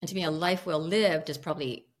And to me, a life well lived is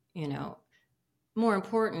probably, more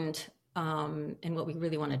important in what we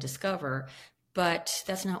really want to discover. But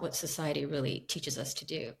that's not what society really teaches us to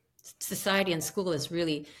do. Society and school is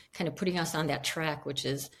really kind of putting us on that track, which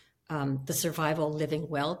is the survival living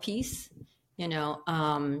well piece, you know.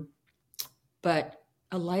 But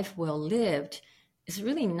a life well lived is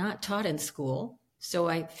really not taught in school. So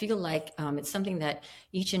I feel like it's something that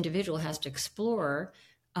each individual has to explore,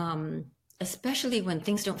 especially when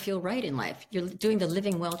things don't feel right in life. You're doing the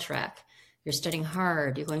living well track. You're studying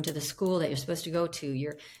hard. You're going to the school that you're supposed to go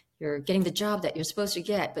to. You're getting the job that you're supposed to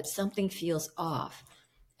get, but something feels off.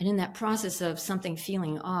 And in that process of something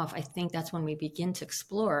feeling off, I think that's when we begin to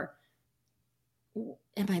explore,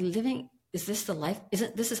 am I living, is this the life?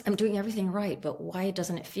 I'm doing everything right, but why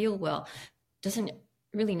doesn't it feel well? Doesn't it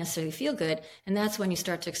really necessarily feel good? And that's when you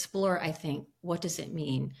start to explore, I think, what does it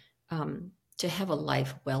mean to have a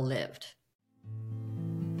life well lived?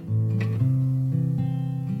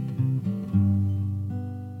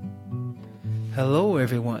 Hello,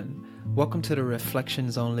 everyone. Welcome to the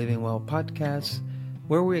Reflections on Living Well podcast,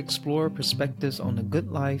 where we explore perspectives on the good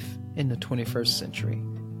life in the 21st century.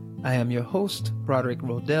 I am your host, Broderick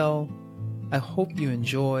Rodell. I hope you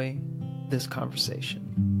enjoy this conversation.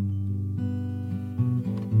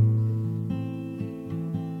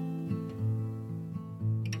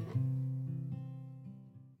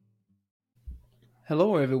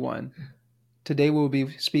 Hello, everyone. Today we'll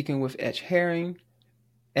be speaking with Etch Haring.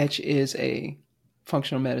 Etch is a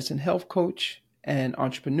functional medicine health coach and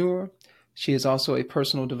entrepreneur. She is also a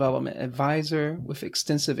personal development advisor with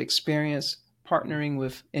extensive experience partnering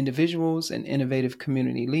with individuals and innovative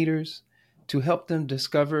community leaders to help them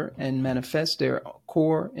discover and manifest their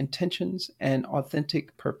core intentions and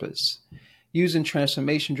authentic purpose. Using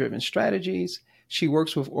transformation-driven strategies, she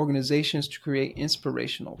works with organizations to create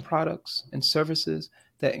inspirational products and services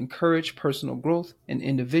that encourage personal growth in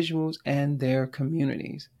individuals and their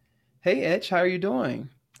communities. Hey, Etch, how are you doing?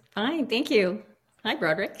 Fine, thank you. Hi,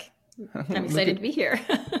 Broderick. I'm excited to be here.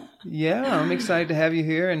 Yeah, I'm excited to have you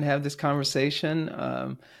here and have this conversation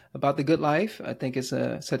about the good life. I think it's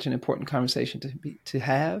such an important conversation to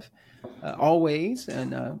have always,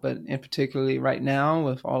 but in particularly right now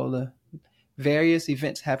with all of the various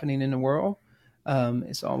events happening in the world,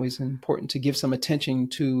 it's always important to give some attention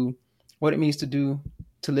to what it means to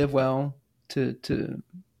live well, to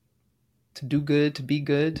do good, to be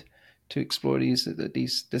good, to explore this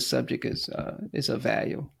subject is of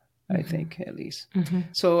value, I think, at least. Mm-hmm.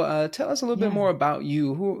 So tell us a little bit more about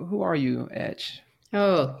you. Who are you, Etch?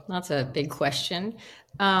 Oh, that's a big question.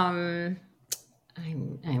 I'm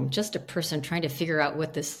just a person trying to figure out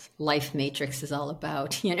what this life matrix is all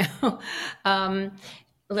about,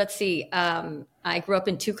 Let's see. I grew up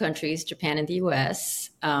in two countries, Japan and the U.S.,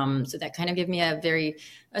 so that kind of gave me a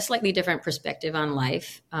slightly different perspective on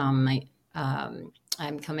life.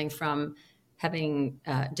 I'm coming from having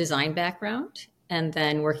a design background and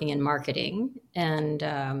then working in marketing. And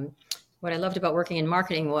what I loved about working in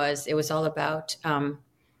marketing was it was all about, I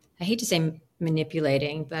hate to say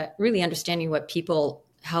manipulating, but really understanding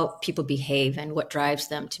how people behave and what drives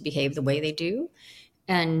them to behave the way they do.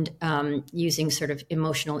 And using sort of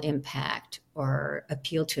emotional impact or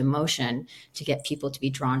appeal to emotion to get people to be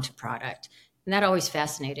drawn to product. And that always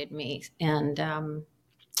fascinated me. And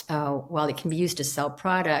while it can be used to sell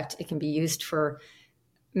product, it can be used for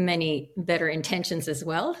many better intentions as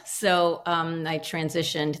well. So I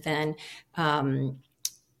transitioned then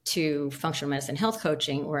to functional medicine health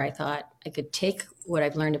coaching, where I thought I could take what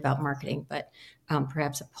I've learned about marketing, but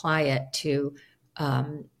perhaps apply it to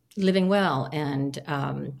living well and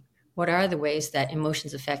what are the ways that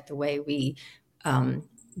emotions affect the way we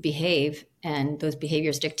behave, and those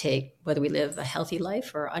behaviors dictate whether we live a healthy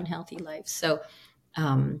life or unhealthy life. So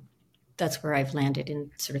that's where I've landed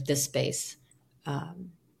in sort of this space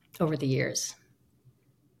over the years.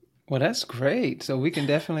 Well, that's great. So I can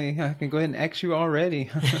go ahead and ask you already.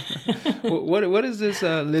 What is this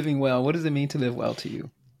living well? What does it mean to live well to you?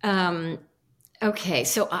 Okay,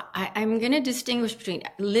 so I'm going to distinguish between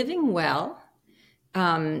living well.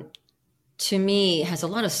 To me, has a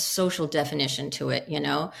lot of social definition to it.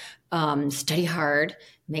 Study hard,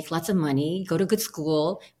 make lots of money, go to good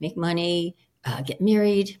school, make money, get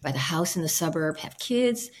married, buy the house in the suburb, have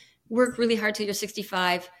kids, work really hard till you're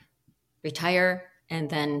 65, retire, and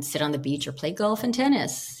then sit on the beach or play golf and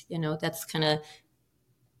tennis. That's kind of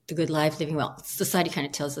the good life, living well. Society kind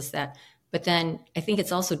of tells us that. But then I think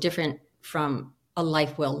it's also different from a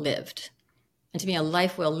life well lived. And to me, a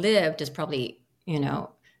life well lived is probably,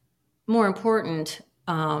 more important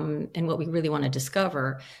in what we really want to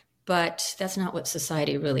discover. But that's not what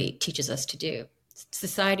society really teaches us to do.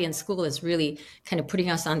 society and school is really kind of putting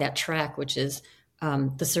us on that track, which is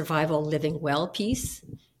the survival living well piece,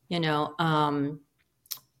 you know.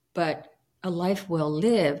 But a life well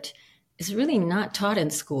lived is really not taught in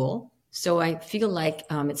school. So I feel like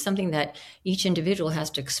it's something that each individual has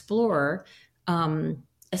to explore,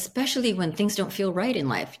 especially when things don't feel right in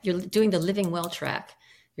life. You're doing the living well track.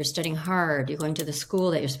 You're studying hard. You're going to the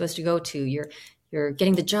school that you're supposed to go to. You're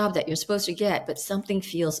getting the job that you're supposed to get, but something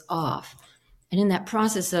feels off. And in that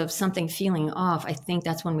process of something feeling off, I think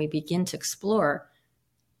that's when we begin to explore,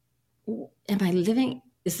 am I living?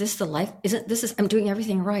 Is this the life? I'm doing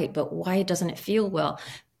everything right, but why doesn't it feel well?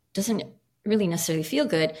 Doesn't it really necessarily feel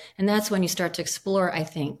good? And that's when you start to explore, I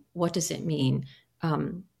think, what does it mean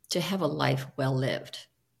to have a life well lived?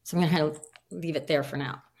 So I'm going to kind of leave it there for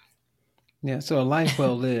now. Yeah. So a life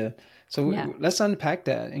well lived. So Yeah. let's unpack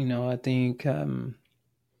that. I think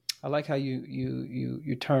I like how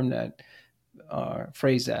you term that, or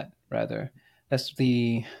phrase that rather. That's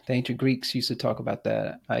the ancient Greeks used to talk about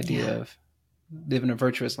that idea of living a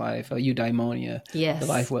virtuous life, eudaimonia, Yes. the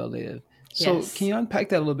life well lived. So can you unpack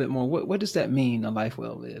that a little bit more? What does that mean, a life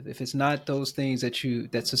well lived? If it's not those things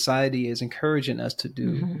that society is encouraging us to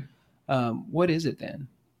do, what is it then?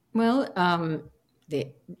 Well,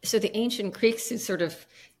 the ancient Greeks who sort of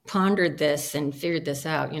pondered this and figured this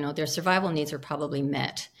out, their survival needs are probably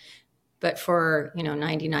met. But for,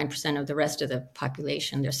 99% of the rest of the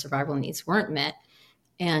population, their survival needs weren't met.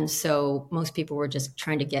 And so most people were just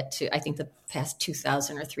trying to get to, I think the past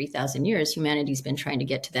 2,000 or 3,000 years, humanity's been trying to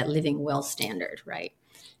get to that living well standard, right?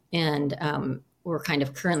 And we're kind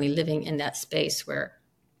of currently living in that space where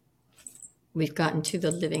we've gotten to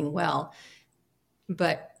the living well.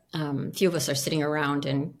 But few of us are sitting around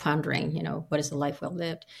and pondering, what is a life well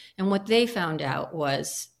lived? And what they found out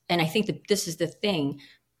was, and I think that this is the thing,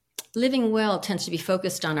 living well tends to be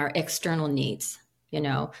focused on our external needs,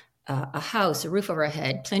 a house, a roof over our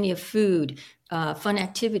head, plenty of food, fun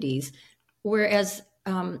activities. Whereas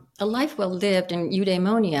a life well lived in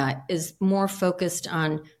eudaimonia is more focused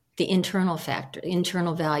on the internal factor,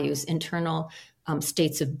 internal values, internal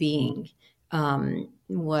states of being.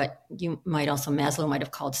 What you might also, Maslow might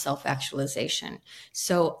have called self-actualization.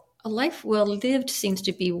 So a life well lived seems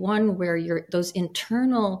to be one where those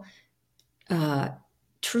internal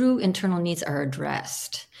true internal needs are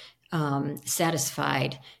addressed,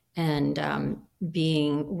 satisfied, and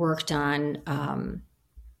being worked on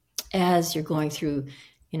as you're going through,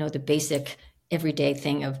 the basic everyday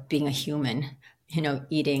thing of being a human,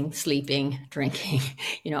 eating, sleeping, drinking,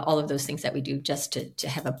 all of those things that we do just to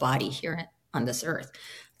have a body here on this earth.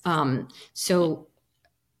 So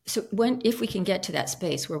if we can get to that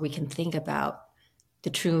space where we can think about the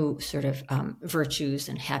true sort of virtues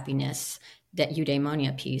and happiness, that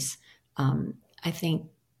eudaimonia piece, I think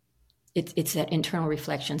it's that internal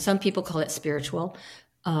reflection. Some people call it spiritual,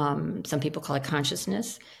 some people call it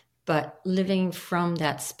consciousness, but living from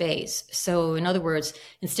that space. So in other words,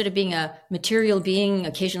 instead of being a material being,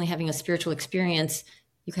 occasionally having a spiritual experience,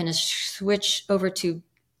 you kind of switch over to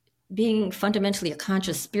being fundamentally a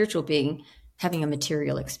conscious spiritual being, having a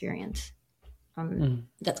material experience.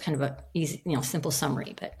 That's kind of a easy, simple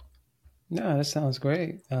summary, but. No, that sounds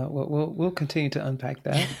great. We'll continue to unpack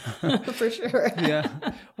that for sure. Yeah,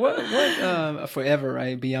 what forever,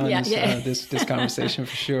 right? Beyond this conversation,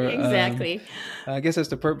 for sure. Exactly. I guess that's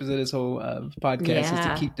the purpose of this whole podcast, is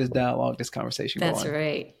to keep this dialogue, this conversation going. That's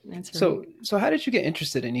right. So how did you get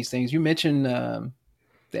interested in these things? You mentioned the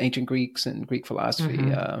ancient Greeks and Greek philosophy,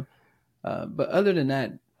 but other than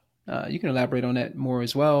that, you can elaborate on that more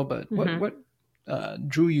as well. But what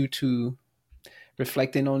drew you to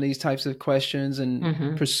reflecting on these types of questions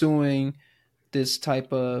and pursuing this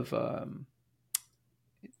type of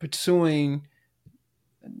what's the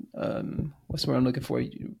word I'm looking for?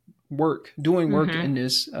 Doing work in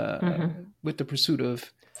this with the pursuit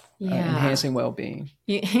of enhancing well-being.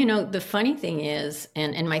 The funny thing is,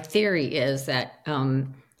 and my theory is that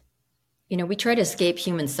we try to escape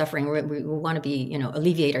human suffering. We want to be,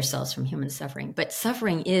 alleviate ourselves from human suffering. But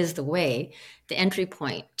suffering is the way, the entry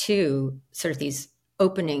point to sort of these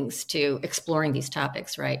openings to exploring these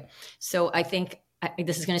topics, right? So I think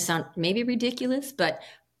this is going to sound maybe ridiculous, but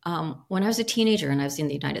when I was a teenager and I was in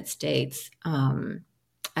the United States,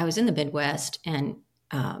 I was in the Midwest and,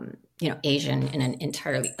 Asian in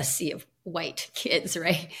a sea of white kids,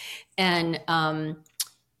 right? And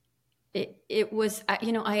it was,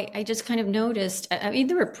 I just kind of noticed,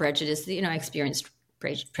 there were prejudices, I experienced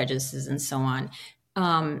prejudices and so on.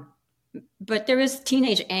 But there is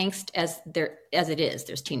teenage angst as it is.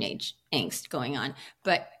 There's teenage angst going on.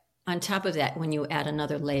 But on top of that, when you add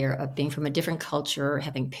another layer of being from a different culture,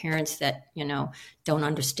 having parents that, don't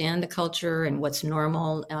understand the culture and what's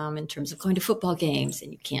normal in terms of going to football games,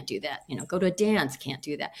 and you can't do that, go to a dance, can't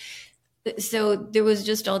do that. So there was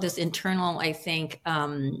just all this internal, I think,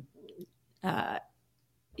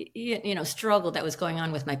 struggle that was going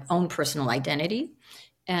on with my own personal identity.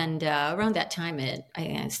 And around that time,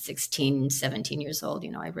 I was 16, 17 years old,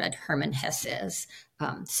 I read Hermann Hesse's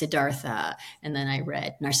Siddhartha, and then I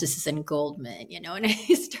read Narcissus and Goldman, and I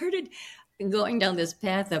started going down this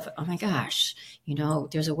path of, oh my gosh,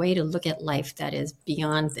 there's a way to look at life that is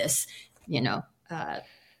beyond this,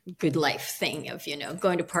 good life thing of,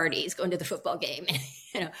 going to parties, going to the football game,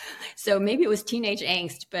 So maybe it was teenage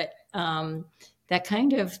angst, but that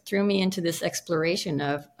kind of threw me into this exploration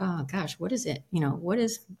of, oh gosh, what is it? What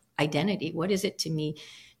is identity? What is it to me?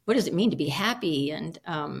 What does it mean to be happy? And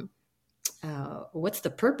what's the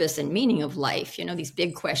purpose and meaning of life? These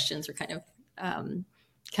big questions are kind of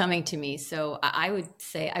coming to me. So I would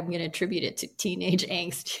say I'm going to attribute it to teenage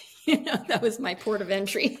angst. That was my port of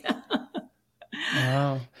entry.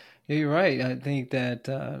 Wow. You're right. I think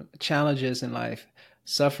that challenges in life,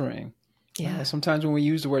 suffering, Yeah. Sometimes when we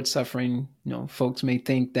use the word suffering, folks may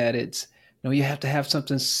think that it's, you have to have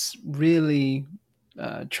something really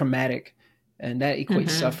traumatic, and that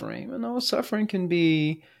equates suffering. Well, no, suffering can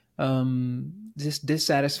be this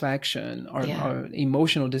dissatisfaction or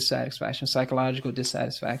emotional dissatisfaction, psychological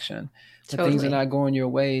dissatisfaction. Totally. Things are not going your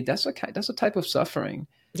way. That's a type of suffering.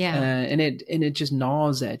 Yeah, and it just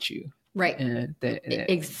gnaws at you. Right.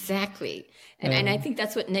 Exactly. And I think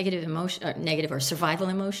that's what negative or survival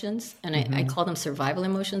emotions, and I call them survival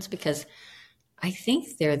emotions because I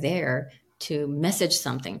think they're there to message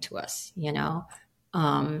something to us,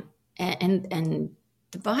 and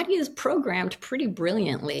the body is programmed pretty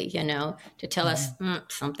brilliantly, to tell us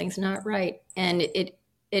something's not right. And it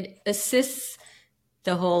assists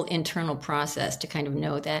the whole internal process to kind of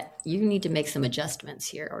know that you need to make some adjustments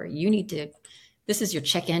here, or you need to, this is your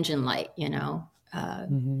check engine light,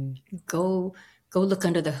 go look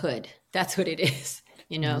under the hood. That's what it is,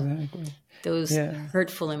 Exactly. Those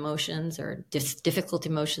hurtful emotions or difficult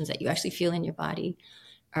emotions that you actually feel in your body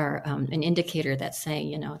are an indicator that's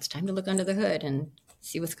saying, it's time to look under the hood and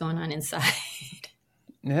see what's going on inside.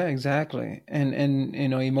 Yeah, exactly. And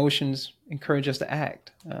emotions encourage us to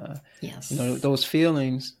act. Yes. Those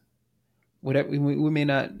feelings, whatever we may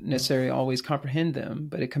not necessarily always comprehend them,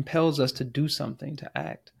 but it compels us to do something, to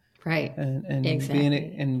act. Right. And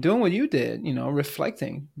exactly. doing what you did,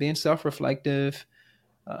 reflecting, being self-reflective,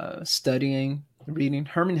 studying, reading.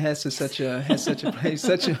 Hermann Hesse is such a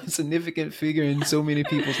significant figure in so many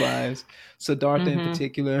people's lives. Siddhartha in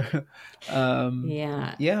particular.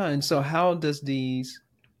 And so how does these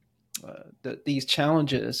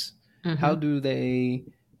challenges, how do they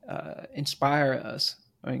inspire us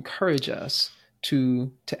or encourage us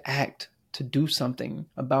to act, to do something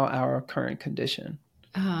about our current condition?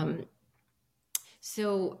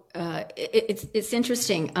 So it's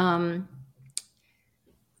interesting.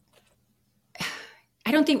 I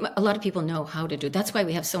don't think a lot of people know how to do it. That's why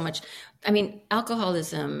we have so much. I mean,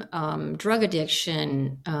 alcoholism, drug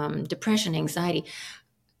addiction, depression, anxiety.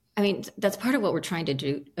 I mean, that's part of what we're trying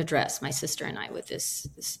to address, my sister and I, with this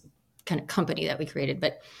kind of company that we created.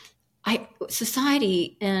 But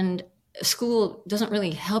society and school doesn't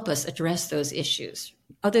really help us address those issues,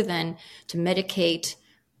 other than to medicate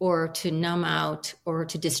or to numb out or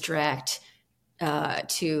to distract,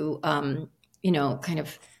 to kind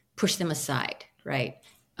of push them aside, right?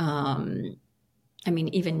 I mean,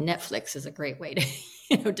 even Netflix is a great way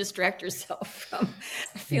to distract yourself from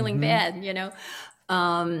feeling bad,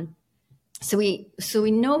 So we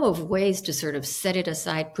know of ways to sort of set it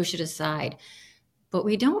aside, push it aside, but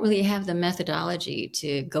we don't really have the methodology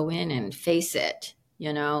to go in and face it,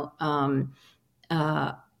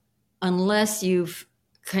 unless you've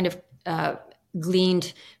kind of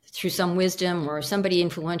gleaned through some wisdom, or somebody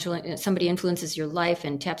influences your life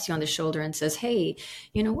and taps you on the shoulder and says, hey,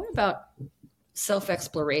 what about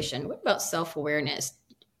self-exploration? What about self-awareness?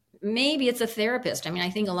 Maybe it's a therapist. I mean, I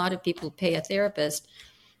think a lot of people pay a therapist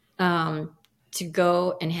to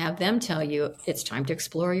go and have them tell you it's time to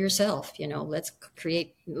explore yourself.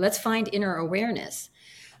 Let's find inner awareness.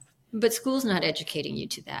 But school's not educating you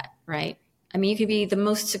to that, right? I mean, you could be the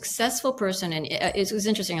most successful person. And it was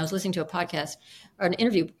interesting. I was listening to a podcast or an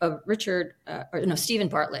interview of Stephen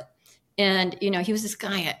Bartlett. And, he was this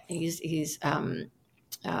guy, he's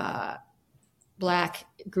Black,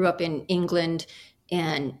 grew up in England.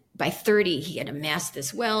 And by 30, he had amassed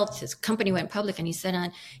this wealth. His company went public. And he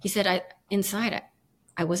said, inside,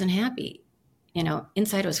 I wasn't happy.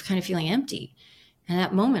 Inside I was kind of feeling empty. And at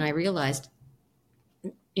that moment, I realized,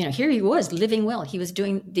 here he was living well. He was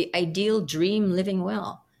doing the ideal dream, living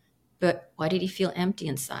well. But why did he feel empty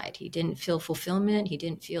inside? He didn't feel fulfillment. He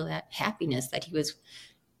didn't feel that happiness that he was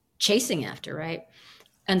chasing after, right?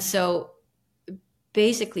 And so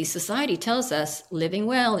basically, society tells us living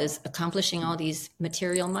well is accomplishing all these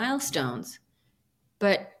material milestones.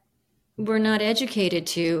 But we're not educated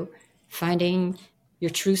to finding your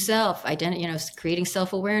true self, creating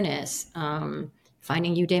self-awareness,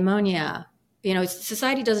 finding eudaimonia.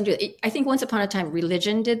 Society doesn't do it. I think once upon a time,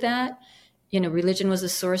 religion did that. Religion was a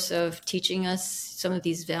source of teaching us some of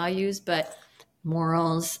these values, but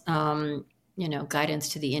morals, guidance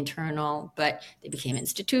to the internal, but they became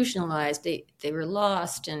institutionalized. They were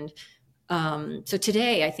lost. And so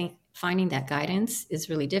today, I think finding that guidance is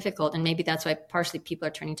really difficult. And maybe that's why partially people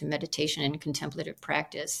are turning to meditation and contemplative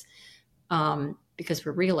practice, because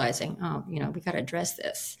we're realizing, we got to address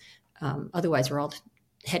this. Otherwise, we're all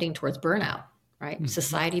heading towards burnout, right?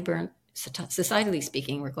 Mm-hmm. Societally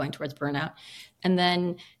speaking, we're going towards burnout. And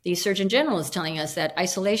then the Surgeon General is telling us that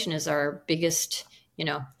isolation is our biggest,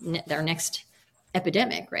 our next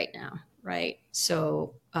epidemic right now, right?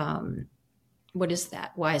 So what is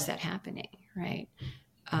that? Why is that happening, right?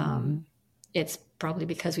 It's probably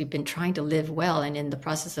because we've been trying to live well, and in the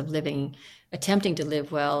process of attempting to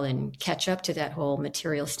live well and catch up to that whole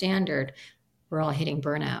material standard, we're all hitting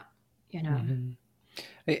burnout, Mm-hmm.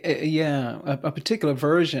 Yeah, a particular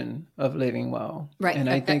version of living well. Right. And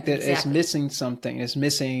I think that exactly. It's missing something. It's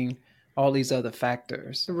missing all these other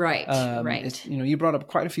factors. Right, right. You brought up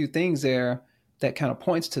quite a few things there that kind of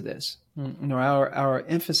points to this. Our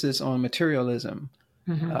emphasis on materialism,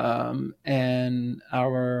 and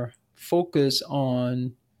our focus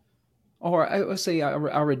on, or I would say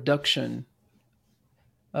our reduction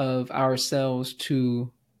of ourselves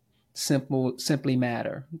to simply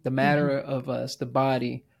matter. The matter of us, the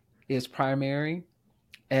body, is primary,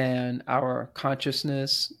 and our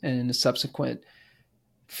consciousness and the subsequent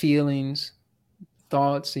feelings,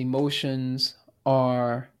 thoughts, emotions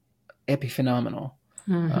are epiphenomenal.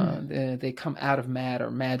 They come out of matter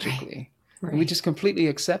magically. Right. And we just completely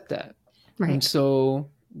accept that. Right. And so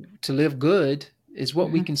to live good is what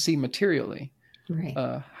we can see materially.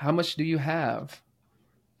 Right. How much do you have?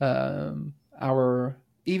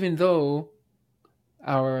 Even though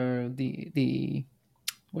the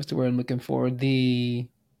what's the word I'm looking for? The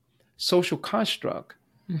social construct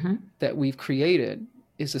that we've created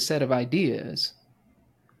is a set of ideas,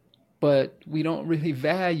 but we don't really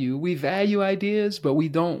we value ideas, but we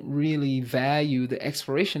don't really value the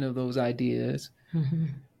exploration of those ideas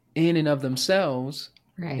in and of themselves,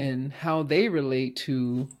 right, and how they relate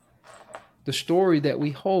to the story that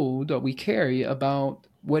we hold or we carry about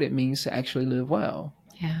what it means to actually live well.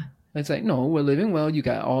 Yeah. It's like, no, we're living well. You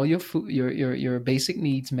got all your food, your basic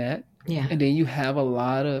needs met. Yeah. And then you have a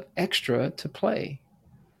lot of extra to play,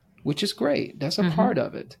 which is great. That's a part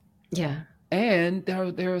of it. Yeah. And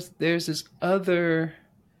there's this other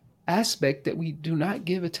aspect that we do not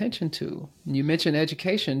give attention to. You mentioned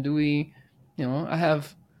education. Do we, I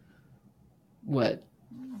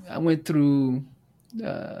went through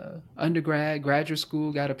undergrad, graduate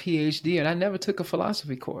school, got a PhD, and I never took a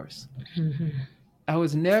philosophy course. I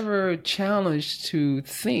was never challenged to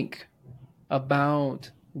think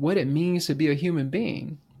about what it means to be a human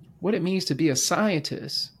being, what it means to be a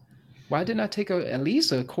scientist. Why didn't I take at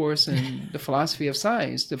least a course in the philosophy of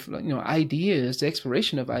science, ideas, the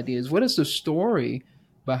exploration of ideas? What is the story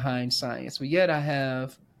behind science? But yet I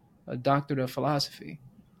have a doctorate of philosophy.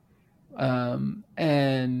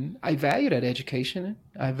 And I value that education.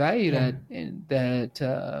 I value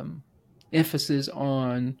that emphasis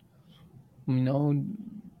on,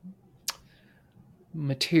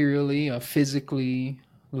 materially or physically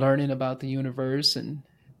learning about the universe and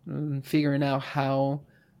figuring out how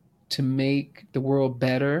to make the world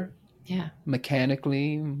better. Yeah.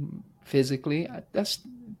 Mechanically, physically. That's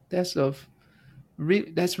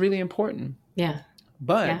really important. Yeah.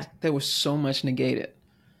 But there was so much negated.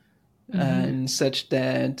 And such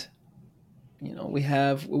that, we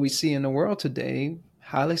have what we see in the world today,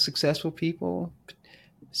 highly successful people,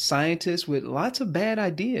 scientists with lots of bad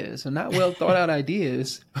ideas and not well thought out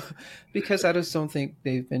ideas, because I just don't think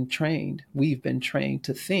we've been trained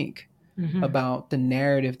to think about the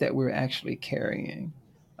narrative that we're actually carrying.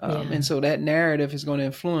 And so that narrative is going to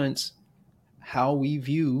influence how we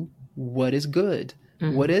view what is good.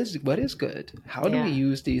 What is good? How do we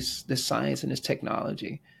use this science and this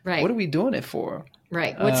technology? Right. What are we doing it for?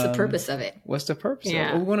 Right. What's the purpose of it? What's the purpose of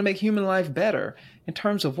it? We want to make human life better. In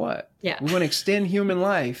terms of what? Yeah. We want to extend human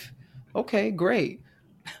life. Okay, great.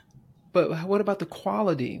 But what about the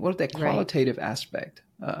quality? What is that Right. qualitative aspect?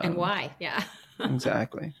 And why? Yeah.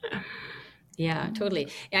 Exactly. Yeah, totally.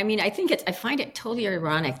 I mean, I find it totally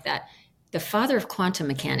ironic that the father of quantum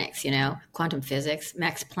mechanics, quantum physics,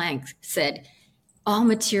 Max Planck, said all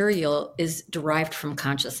material is derived from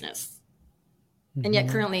consciousness. And yet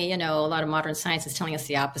Mm-hmm. currently, a lot of modern science is telling us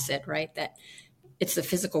the opposite, right? That it's the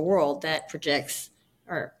physical world that projects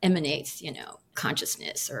or emanates,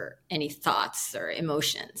 consciousness or any thoughts or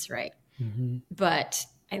emotions, right? Mm-hmm. But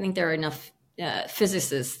I think there are enough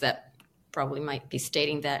physicists that probably might be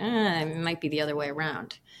stating that it might be the other way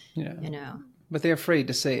around, Yeah. you know. But they're afraid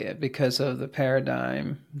to say it because of the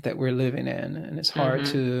paradigm that we're living in. And it's hard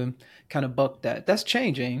Mm-hmm. to kind of buck that. That's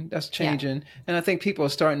changing. That's Yeah. changing. And I think people are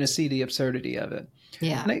starting to see the absurdity of it.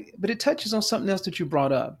 Yeah. But it touches on something else that you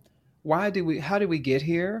brought up. How did we get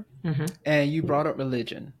here? Mm-hmm. And you brought up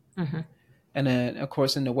religion. Mm-hmm. And then, of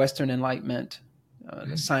course, in the Western Enlightenment,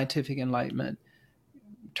 the scientific Enlightenment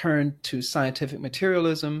turned to scientific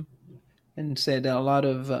materialism and said that a lot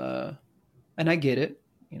of, and I get it,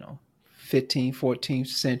 15th, 14th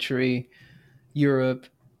century Europe,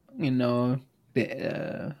 you know,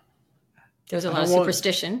 uh, There's a I lot of don't want,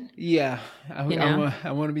 superstition, yeah, you know.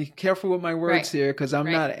 I want to be careful with my words Right. here because I'm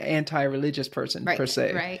Right. not an anti-religious person per Right.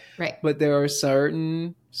 se, Right. Right. but there are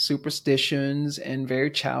certain superstitions and very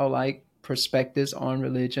childlike perspectives on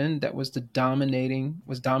religion that was dominating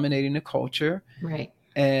the culture, Right.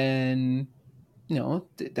 and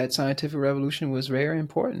that scientific revolution was very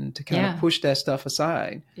important to kind of Yeah. push that stuff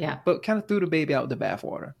aside, Yeah. but kind of threw the baby out with the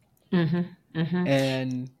bathwater Mm-hmm. Mm-hmm.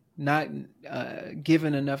 and not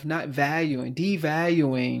giving enough, not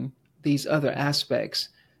devaluing these other aspects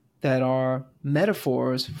that are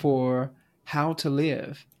metaphors for how to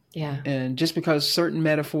live. Yeah. And just because certain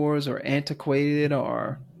metaphors are antiquated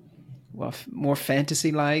or, well, more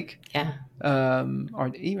fantasy like, Yeah.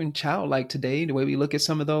 or even childlike today, the way we look at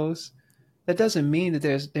some of those, that doesn't mean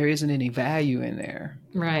that there isn't any value in there.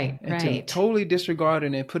 Right. And to Right. totally disregard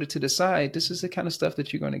it and put it to the side, this is the kind of stuff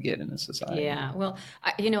that you're going to get in a society. Yeah. Well,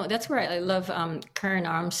 that's where I love. Karen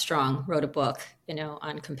Armstrong wrote a book,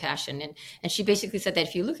 on compassion, and she basically said that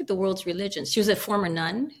if you look at the world's religions, she was a former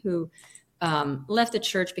nun who left the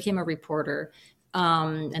church, became a reporter,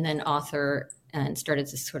 and then author, and started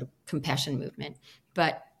this sort of compassion movement.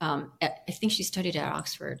 But I think she studied at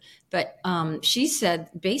Oxford. But she said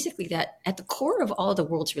basically that at the core of all the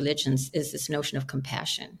world's religions is this notion of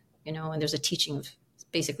compassion, and there's a teaching of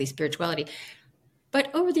basically spirituality. But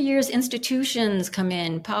over the years, institutions come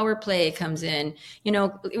in, power play comes in.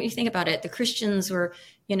 When you think about it, the Christians were,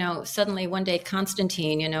 suddenly one day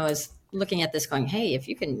Constantine, is looking at this going, hey, if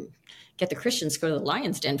you can get the Christians to go to the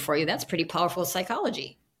lion's den for you, that's pretty powerful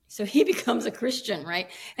psychology. So he becomes a Christian, right?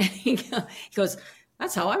 And he goes,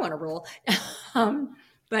 that's how I want to roll.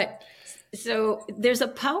 But so there's a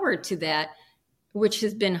power to that, which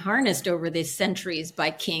has been harnessed over the centuries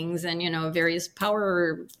by kings and, various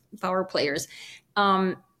power players.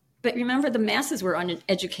 But remember, the masses were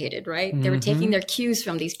uneducated, right? They were taking their cues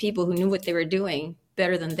from these people who knew what they were doing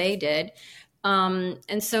better than they did.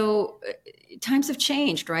 And so times have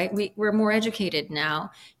changed, right? We're more educated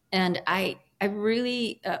now. And I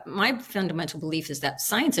really, my fundamental belief is that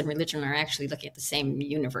science and religion are actually looking at the same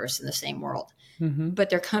universe and the same world,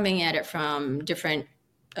 but they're coming at it from different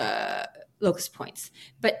locus points.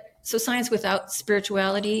 But so science without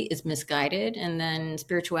spirituality is misguided, and then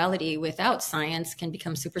spirituality without science can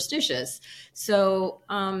become superstitious. So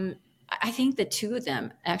I think the two of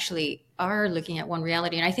them actually are looking at one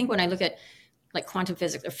reality. And I think when I look at like quantum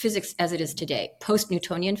physics or physics as it is today,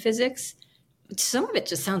 post-Newtonian physics, some of it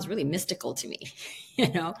just sounds really mystical to me,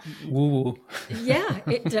 Woo. Yeah,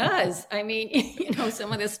 it does. I mean,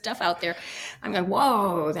 some of this stuff out there, I'm going,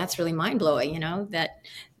 whoa, that's really mind blowing, that,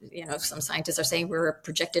 some scientists are saying we're a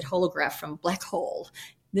projected holograph from a black hole.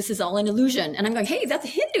 This is all an illusion. And I'm going, hey, that the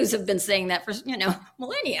Hindus have been saying that for,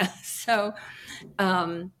 millennia. So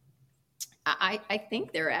I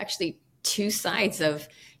think there are actually two sides of,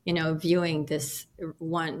 viewing this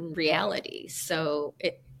one reality. So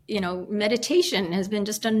meditation has been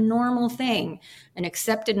just a normal thing, an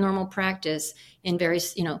accepted normal practice in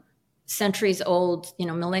various, centuries old,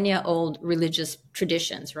 millennia old religious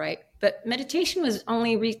traditions, right? But meditation was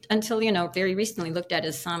only until, very recently looked at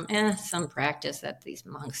as some practice that these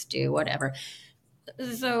monks do, whatever.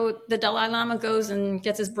 So the Dalai Lama goes and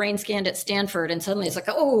gets his brain scanned at Stanford, and suddenly it's like,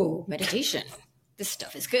 oh, meditation. This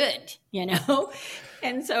stuff is good,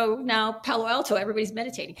 And so now Palo Alto, everybody's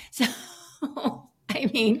meditating. So, I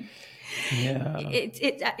mean, Yeah.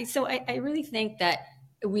 So I really think that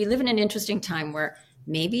we live in an interesting time where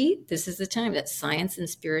maybe this is the time that science and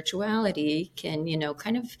spirituality can,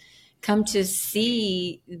 kind of come to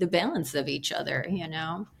see the balance of each other, you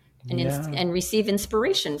know, Yeah. and receive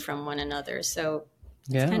inspiration from one another. So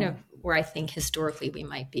it's kind Yeah. of where I think historically we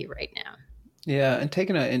might be right now. Yeah. And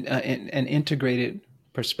taking an integrated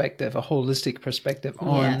perspective, a holistic perspective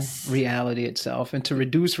on Yes. reality itself, and to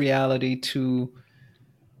reduce reality to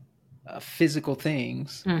physical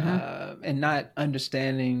things, Mm-hmm. and not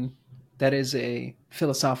understanding that is a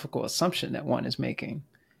philosophical assumption that one is making.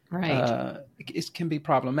 Right. It can be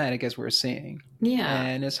problematic, as we're seeing. Yeah.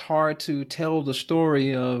 And it's hard to tell the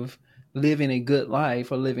story of living a good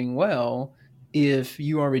life or living well if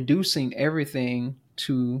you are reducing everything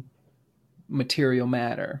to material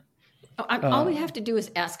matter. All we Uh, have to do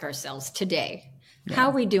is ask ourselves today, how yeah,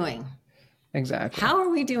 are we doing? exactly. How are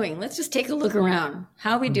we doing? Let's just take a look around.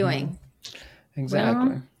 How are we Hmm. doing? Well,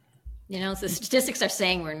 Exactly. you know, the statistics are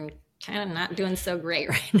saying we're kind of not doing so great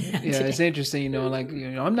right now Yeah, it's today. interesting,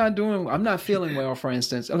 I'm not feeling well, for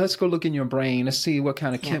instance. Let's go look in your brain. Let's see what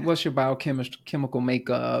kind of Yeah. what's your biochemical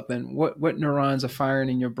makeup and what neurons are firing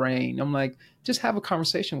in your brain. I'm like, just have a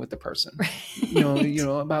conversation with the person, Right.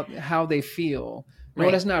 about how they feel. No,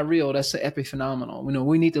 Right. that's not real. That's an epiphenomenal.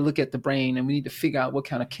 We need to look at the brain and we need to figure out what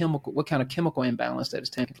kind of chemical imbalance that is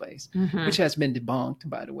taking place, Mm-hmm. which has been debunked,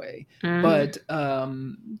 by the way. Mm-hmm. But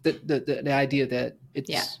the idea that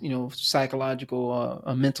Yeah. it's psychological,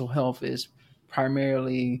 mental health is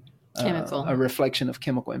primarily Chemical. a reflection of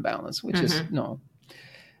chemical imbalance, which is Mm-hmm. no,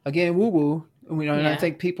 again, woo woo. And I Yeah.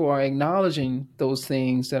 think people are acknowledging those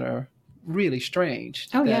things that are really strange.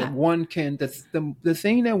 Oh, That yeah. one can the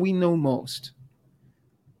thing that we know most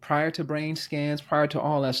prior to brain scans, prior to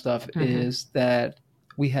all that stuff, Mm-hmm. is that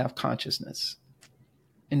we have consciousness,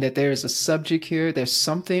 and that there is a subject here. There's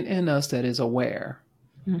something in us that is aware.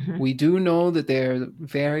 Mm-hmm. We do know that there are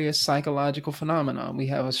various psychological phenomena. We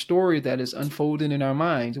have a story that is unfolding in our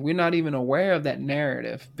minds. We're not even aware of that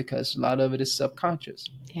narrative because a lot of it is subconscious,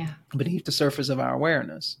 Yeah. beneath the surface of our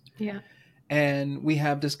awareness. Yeah. And we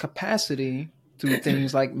have this capacity through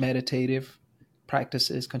things like meditative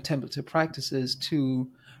practices, contemplative practices, to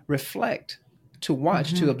reflect, to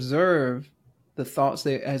watch, to Mm-hmm. observe the thoughts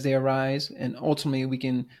as they arise. And ultimately, we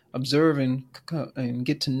can observe and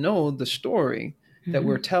get to know the story that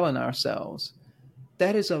we're Mm-hmm. telling ourselves.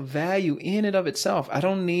 That is a value in and of itself. I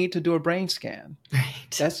don't need to do a brain scan.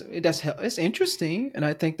 Right. It's interesting, and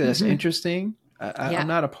I think that's Mm-hmm. interesting. I'm Yeah.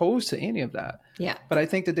 not opposed to any of that, Yeah. but I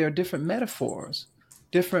think that there are different metaphors,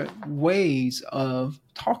 different ways of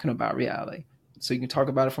talking about reality. So you can talk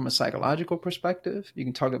about it from a psychological perspective. You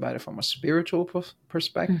can talk about it from a spiritual Mm-hmm.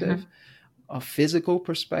 perspective, a physical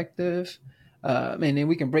perspective, and then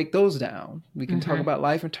we can break those down. We can talk Mm-hmm. about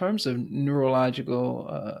life in terms of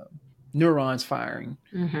neurological neurons firing.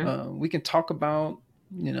 Mm-hmm. We can talk about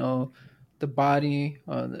the body,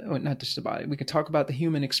 not just the body. We can talk about the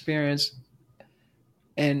human experience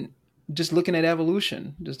and just looking at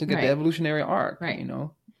evolution, just look at the Right. evolutionary arc. Right.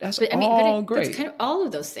 That's But I mean, all that's great. kind of all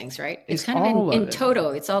of those things, right? It's It's kind of all of in it. toto.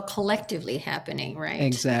 It's all collectively happening, right?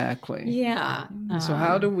 Exactly. Yeah. So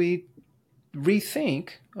how do we rethink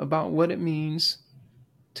about what it means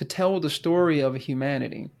to tell the story of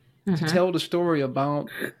humanity, to Mm-hmm. tell the story about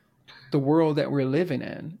the world that we're living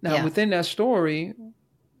in? Now, Yeah. within that story,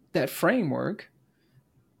 that framework,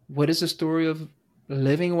 what is the story of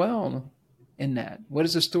living well in that? What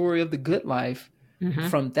is the story of the good life Mm-hmm.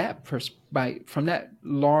 from from that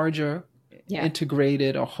larger, Yeah.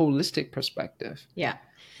 integrated or holistic perspective? Yeah.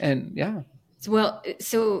 And yeah, Well,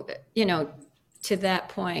 so, you know, to that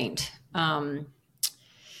point, do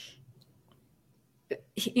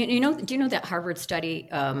you know that Harvard study?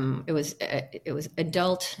 It was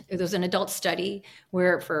adult. It was an adult study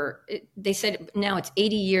where they said now it's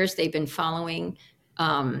 80 years they've been following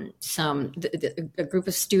a group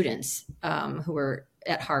of students who were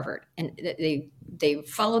at Harvard, and they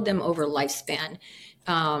followed them over lifespan,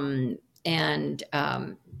 and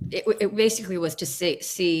it basically was to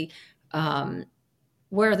see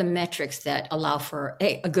where are the metrics that allow for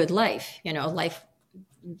a good life, a life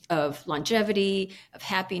of longevity, of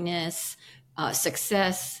happiness,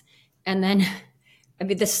 success. And then, I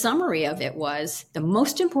mean, the summary of it was the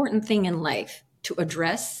most important thing in life to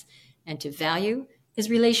address and to value is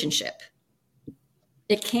relationship.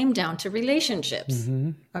 It came down to relationships.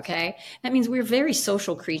 mm-hmm. Okay. That means we're very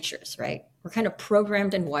social creatures, right? We're kind of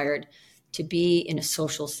programmed and wired to be in a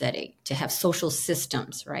social setting, to have social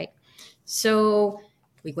systems, right? So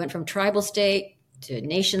we went from tribal state to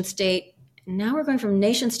nation state. Now we're going from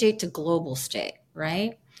nation state to global state,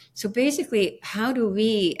 right? So basically, how do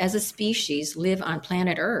we as a species live on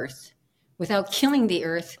planet Earth without killing the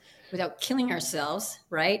Earth, without killing ourselves,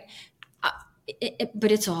 right?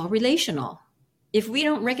 But it's all relational. if we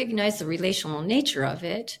don't recognize the relational nature of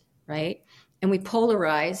it, right, and we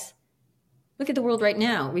polarize, look at the world right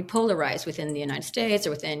now. We polarize within the United States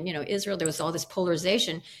or within, Israel. There was all this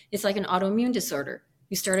polarization. It's like an autoimmune disorder.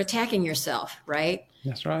 You start attacking yourself, right?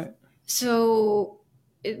 That's right. So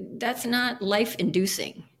that's not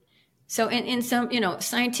life-inducing. So in some,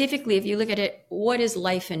 scientifically, if you look at it, what is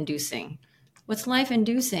life-inducing? What's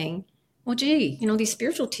life-inducing? Well, these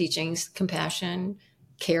spiritual teachings, compassion,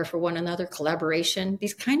 care for one another, collaboration,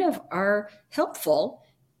 these kind of are helpful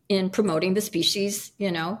in promoting the species,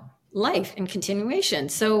 life and continuation.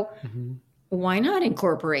 So why not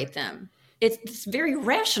incorporate them? It's very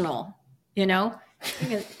rational, You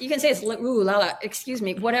can say it's ooh la la, excuse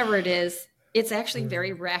me, whatever it is. It's actually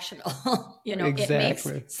very rational. Exactly. It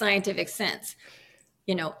makes scientific sense.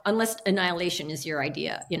 Unless annihilation is your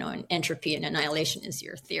idea, and entropy and annihilation is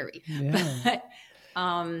your theory. Yeah.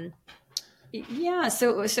 But yeah,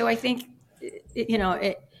 so I think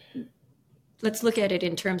let's look at it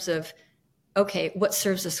in terms of, okay, what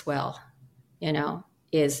serves us well,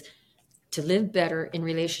 is to live better in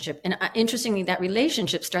relationship. And interestingly, that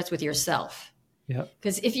relationship starts with yourself. Yeah.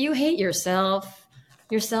 Because if you hate yourself,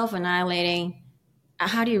 you're self-annihilating.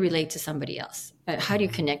 How do you relate to somebody else? How do you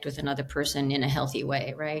connect with another person in a healthy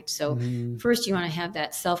way, right? So first you want to have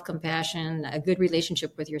that self-compassion, a good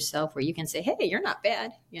relationship with yourself where you can say, hey, you're not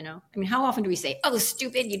bad, I mean, how often do we say, oh,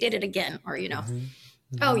 stupid, you did it again? Or,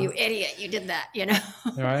 oh, you idiot, you did that,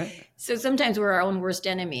 Right. So sometimes we're our own worst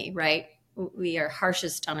enemy, right? We are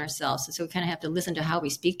harshest on ourselves. So we kind of have to listen to how we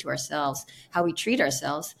speak to ourselves, how we treat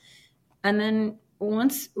ourselves. And then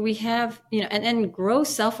once we have, and then grow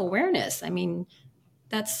self-awareness. I mean,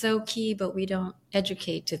 that's so key, but we don't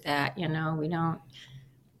educate to that. We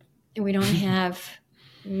don't have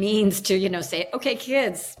means to, say, okay,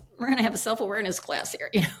 kids, we're going to have a self-awareness class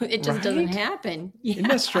here. It just doesn't happen. Yeah. Isn't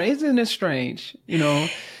that strange? Isn't it strange? Yeah.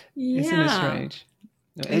 Isn't it strange?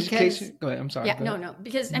 Education. Go ahead. I'm sorry. Yeah, no.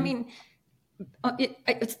 Because I mean,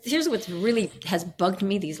 here's what's really has bugged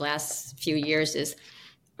me these last few years is,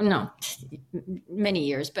 many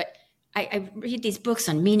years, but I read these books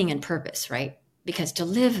on meaning and purpose, right? Because to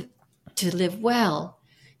live well,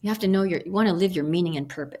 you have to know you want to live your meaning and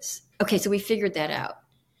purpose. Okay, so we figured that out.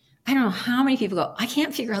 I don't know how many people go, I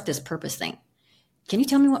can't figure out this purpose thing. Can you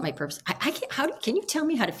tell me what my purpose? I can't. Can you tell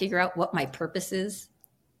me how to figure out what my purpose is?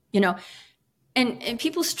 And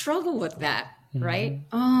people struggle with that, right?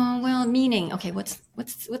 Oh well, meaning. Okay, what's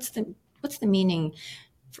the meaning?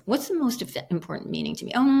 What's the most important meaning to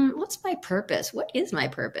me? What's my purpose? What is my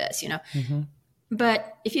purpose?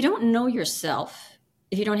 But if you don't know yourself,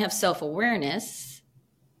 if you don't have self-awareness,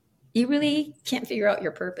 you really can't figure out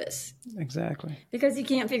your purpose. Exactly. Because you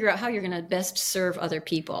can't figure out how you're going to best serve other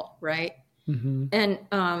people, right? And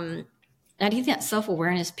I think that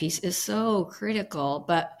self-awareness piece is so critical,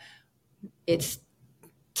 but it's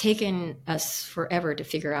taken us forever to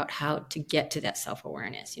figure out how to get to that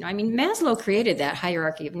self-awareness. I mean, Maslow created that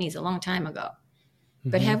hierarchy of needs a long time ago.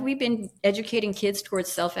 But have we been educating kids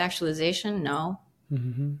towards self-actualization? No.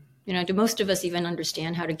 Do most of us even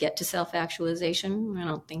understand how to get to self-actualization? I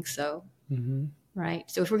don't think so. Right?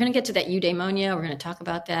 So if we're going to get to that eudaimonia, we're going to talk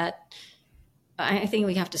about that. I think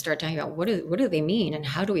we have to start talking about what do they mean and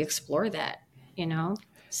how do we explore that?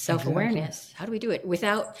 Self-awareness. Exactly. How do we do it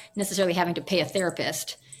without necessarily having to pay a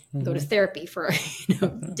therapist, go to therapy for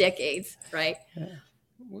decades, right? Yeah.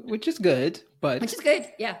 Which is good, which is good.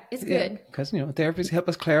 Yeah, it's good. Because, therapists help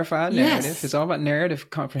us clarify narrative. Yes. It's all about narrative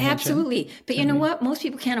comprehension. Absolutely. But you know what? Most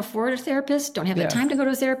people can't afford a therapist, don't have the time to go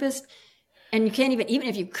to a therapist. And you can't even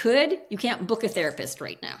if you could, you can't book a therapist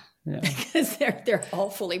right now. Yeah. Because they're all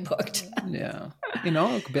fully booked. Yeah.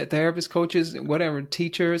 Therapists, coaches, whatever,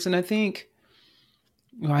 teachers. And I think,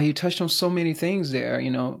 you touched on so many things there.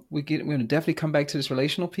 We're going to definitely come back to this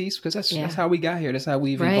relational piece because that's how we got here. That's how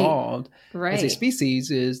we've evolved as a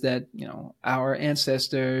species. Is that our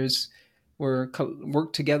ancestors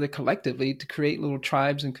worked together collectively to create little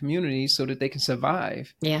tribes and communities so that they can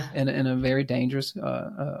survive. In a very dangerous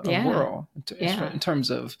world in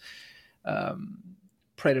terms of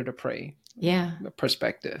predator prey.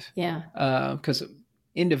 Perspective. Because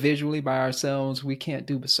individually by ourselves we can't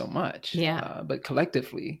do so much, but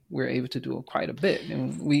collectively we're able to do quite a bit.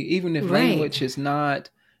 And even if language is not,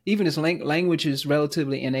 even as language is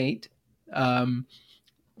relatively innate,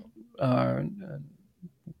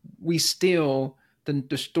 we still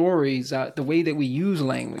the stories, the way that we use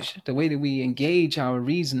language, the way that we engage our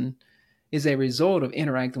reason is a result of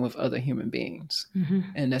interacting with other human beings.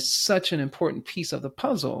 And that's such an important piece of the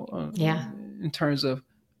puzzle in terms of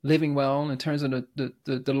living well, in terms of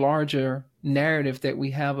the larger narrative that we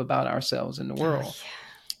have about ourselves in the world.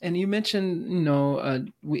 And you mentioned,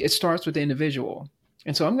 it starts with the individual.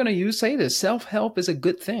 And so I'm going to say this: self-help is a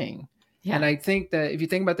good thing. Yeah. And I think that if you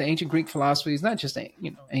think about the ancient Greek philosophy, it's not just,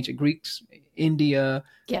 ancient Greeks, India,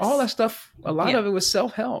 all that Yes. stuff, a lot of it was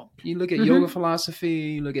self-help. You look at yoga philosophy,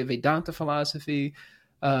 you look at Vedanta philosophy,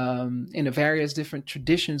 in the various different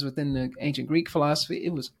traditions within the ancient Greek philosophy,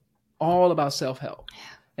 it was all about self-help.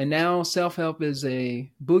 And now self-help is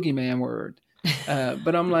a boogeyman word.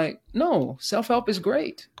 But I'm like, no, self-help is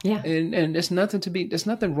great. Yeah. And there's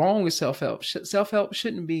nothing wrong with self-help. Self-help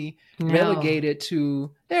shouldn't be relegated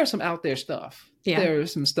to, there's some out there stuff. Yeah.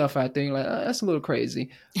 There's some stuff out there, you're like, that's a little crazy.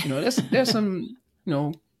 There's some,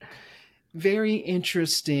 very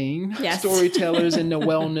interesting storytellers in the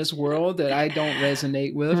wellness world that I don't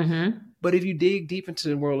resonate with. But if you dig deep into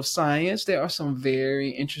the world of science, there are some very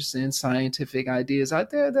interesting scientific ideas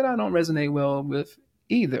out there that I don't resonate well with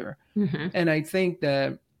either. And I think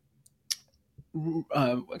that,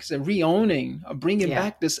 like I said, re-owning, bringing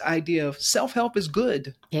back this idea of self-help is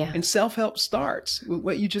good. And self-help starts with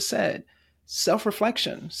what you just said: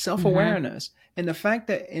 self-reflection, self-awareness. And the fact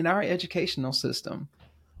that in our educational system,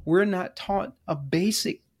 we're not taught a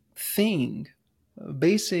basic thing, a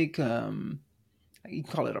basic, you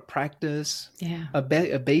call it a practice,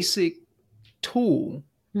 a basic tool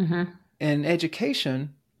in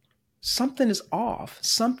education. Something is off.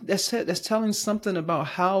 That's telling something about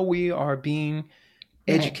how we are being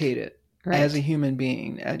educated as a human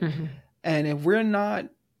being. And if we're not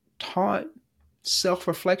taught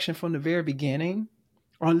self-reflection from the very beginning,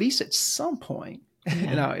 or at least at some point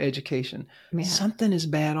in our education, something is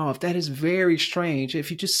bad off. That is very strange.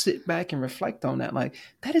 If you just sit back and reflect on that, like,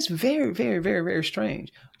 that is very, very, very, very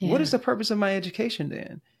strange. What is the purpose of my education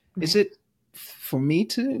then? Is it for me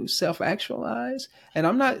to self-actualize? And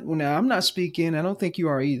I'm not speaking, I don't think you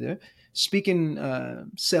are either, speaking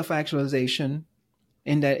self-actualization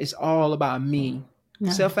in that it's all about me.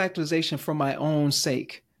 Self-actualization for my own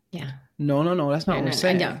sake. No, that's not what I'm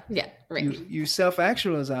saying. You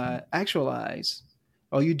self-actualize,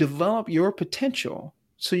 or you develop your potential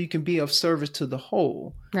so you can be of service to the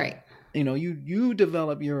whole. You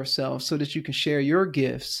develop yourself so that you can share your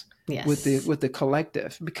gifts with the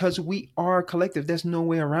collective, because we are collective. There's no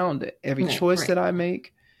way around it. Every choice that I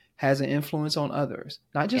make has an influence on others,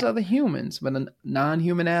 not just other humans, but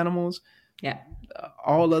non-human animals,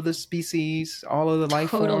 all other species, all other life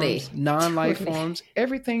forms, non-life forms.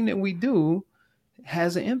 Everything that we do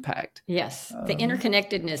has an impact. The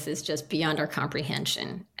interconnectedness is just beyond our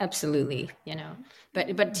comprehension. Absolutely.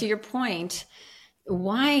 But to your point,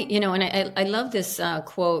 why, and I love this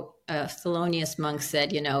quote. Thelonious Monk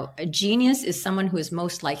said, a genius is someone who is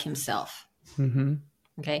most like himself.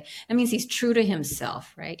 Okay. That means he's true to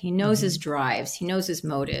himself, right? He knows his drives, he knows his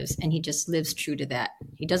motives, and he just lives true to that.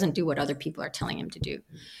 He doesn't do what other people are telling him to do.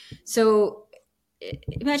 So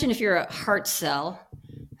imagine if you're a heart cell.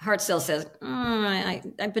 Heart cell says,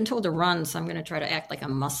 I've been told to run, so I'm going to try to act like a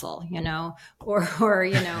muscle, or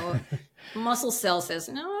muscle cell says,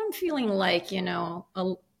 no, I'm feeling like,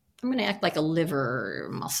 I'm going to act like a liver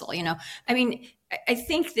muscle, I mean, I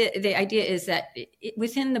think that the idea is that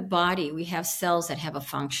within the body, we have cells that have a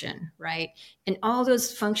function, right? And all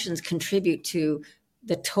those functions contribute to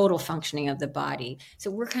the total functioning of the body.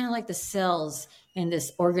 So we're kind of like the cells in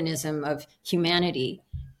this organism of humanity.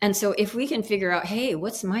 And so if we can figure out, hey,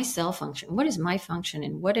 what's my cell function? What is my function?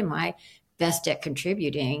 And what am I best at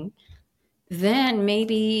contributing? Then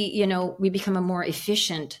maybe, we become a more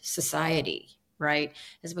efficient society, right?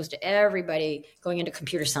 As opposed to everybody going into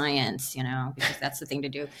computer science, because that's the thing to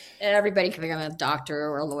do. Everybody can become a doctor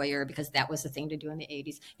or a lawyer because that was the thing to do in the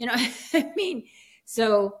 80s. I mean,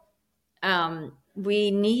 so we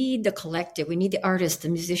need the collective. We need the artists, the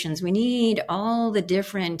musicians. We need all the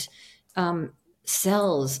different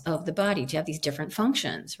cells of the body to have these different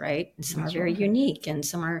functions, right? And some are very unique and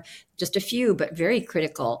some are just a few, but very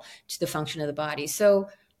critical to the function of the body. So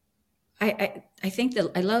I think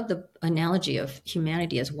that I love the analogy of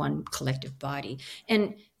humanity as one collective body.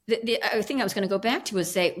 And the thing I was going to go back to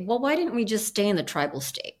was say, well, why didn't we just stay in the tribal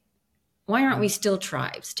state? Why aren't we still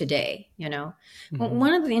tribes today? Well,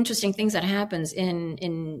 one of the interesting things that happens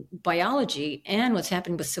in biology and what's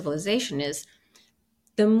happened with civilization is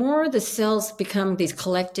the more the cells become these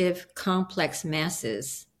collective complex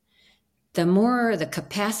masses, the more the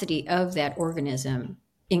capacity of that organism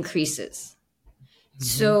increases.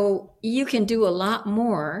 So you can do a lot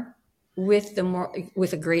more with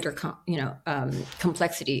a greater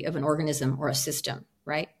complexity of an organism or a system,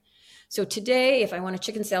 right? So today, if I want a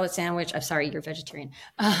chicken salad sandwich, I'm sorry, you're vegetarian.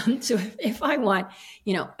 So if I want,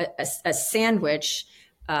 a sandwich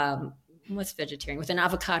what's vegetarian? With an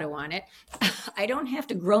avocado on it. I don't have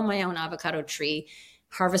to grow my own avocado tree,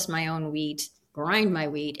 harvest my own wheat, grind my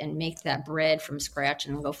wheat, and make that bread from scratch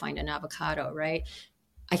and go find an avocado, right?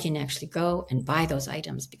 I can actually go and buy those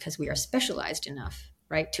items because we are specialized enough,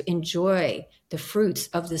 right, to enjoy the fruits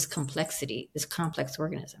of this complexity, this complex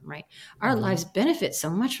organism, right? Our lives benefit so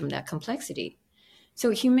much from that complexity.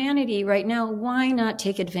 So humanity right now, why not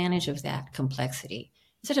take advantage of that complexity?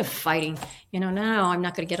 Instead of fighting, now I'm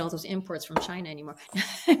not going to get all those imports from China anymore.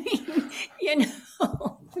 I mean,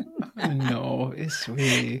 No, it's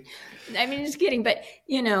really. I mean, just kidding. But,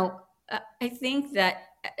 I think that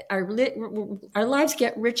our lives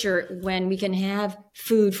get richer when we can have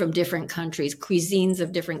food from different countries, cuisines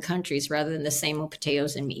of different countries, rather than the same old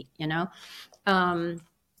potatoes and meat,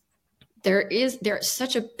 There's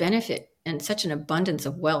such a benefit and such an abundance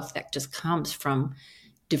of wealth that just comes from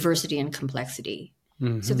diversity and complexity.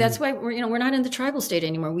 Mm-hmm. So that's why we're not in the tribal state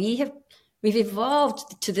anymore. We've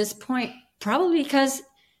evolved to this point probably because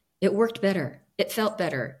it worked better. It felt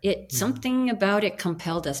better. Something about it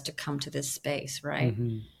compelled us to come to this space, right?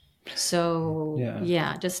 Mm-hmm. So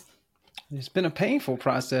just. It's been a painful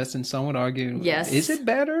process, and some would argue, yes. Is it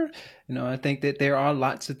better? I think that there are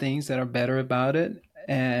lots of things that are better about it.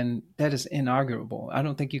 And that is inarguable. I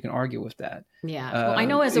don't think you can argue with that. Yeah. Well, I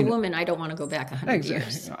know as a woman, I don't want to go back 100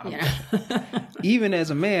 years. Even as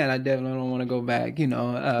a man, I definitely don't want to go back,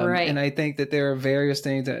 Right. And I think that there are various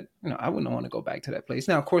things that, I wouldn't want to go back to that place.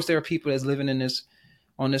 Now, of course, there are people that's living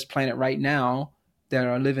on this planet right now that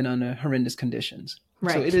are living under horrendous conditions.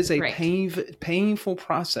 Right. So it is a painful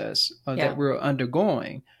process that we're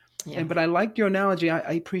undergoing. Yeah. But I like your analogy.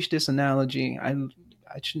 I preach this analogy.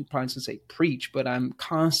 I shouldn't probably say preach, but I'm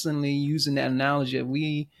constantly using that analogy of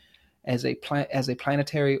we as a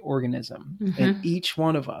planetary organism, mm-hmm. and each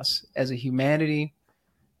one of us as a humanity,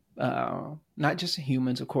 not just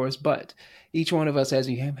humans, of course, but each one of us as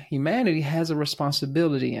a humanity has a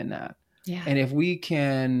responsibility in that. Yeah. And if we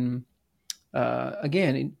can,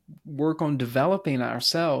 again, work on developing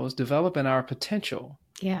ourselves, developing our potential.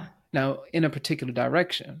 Yeah. Now, in a particular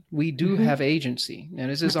direction, we do mm-hmm. have agency. And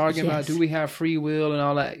there's this argument about do we have free will and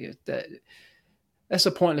all that? That's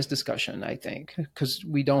a pointless discussion, I think, because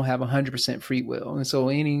we don't have 100% free will. And so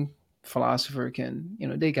any philosopher can,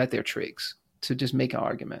 they got their tricks to just make an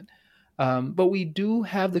argument. But we do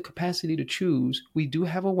have the capacity to choose. We do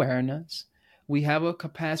have awareness. We have a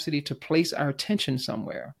capacity to place our attention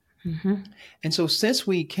somewhere. Mm-hmm. And so since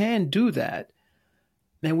we can do that,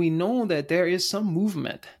 and we know that there is some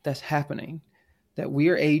movement that's happening, that we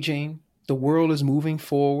are aging, the world is moving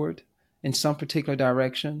forward in some particular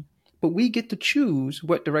direction, but we get to choose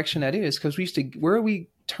what direction that is because where we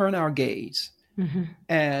turn our gaze. Mm-hmm.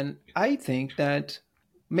 And I think that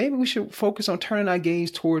maybe we should focus on turning our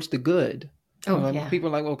gaze towards the good. People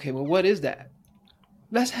are like, okay, well, what is that?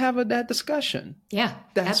 Let's have that discussion. Yeah,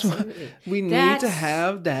 that's absolutely. What we need to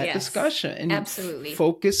have that discussion and absolutely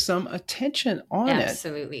focus some attention on it.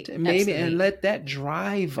 Absolutely. And let that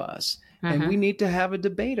drive us. Mm-hmm. And we need to have a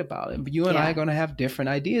debate about it. You and I are going to have different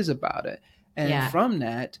ideas about it. And from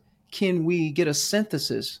that, can we get a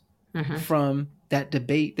synthesis mm-hmm. from that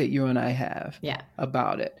debate that you and I have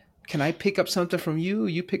about it? Can I pick up something from you?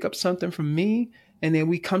 You pick up something from me? And then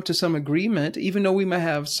we come to some agreement, even though we might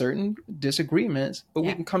have certain disagreements, but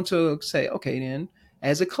we can come to say, okay, then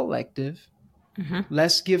as a collective, mm-hmm.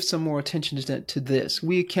 let's give some more attention to this.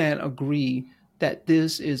 We can agree that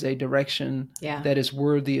this is a direction that is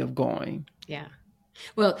worthy of going. Yeah.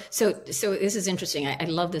 Well, so this is interesting. I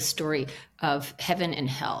love this story of heaven and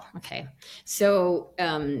hell. Okay. So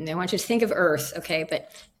I want you to think of Earth. Okay.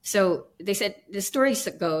 But so they said the story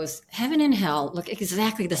goes, heaven and hell look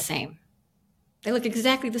exactly the same. They look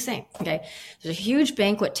exactly the same. Okay. There's a huge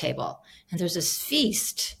banquet table and there's this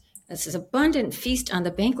feast. This is abundant feast on the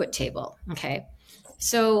banquet table. Okay.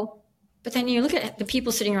 So, but then you look at the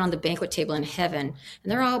people sitting around the banquet table in heaven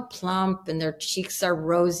and they're all plump and their cheeks are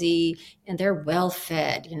rosy and they're well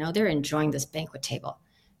fed. They're enjoying this banquet table.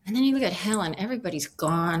 And then you look at hell and everybody's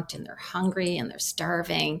gaunt and they're hungry and they're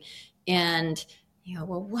starving. And,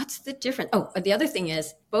 well, what's the difference? Oh, the other thing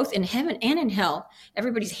is both in heaven and in hell,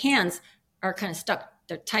 everybody's hands are kind of stuck.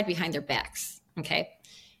 They're tied behind their backs. Okay.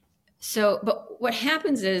 So, but what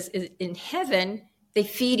happens is in heaven, they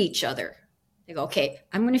feed each other. They go, okay,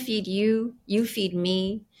 I'm going to feed you. You feed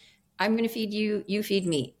me. I'm going to feed you. You feed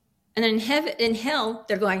me. And then in hell,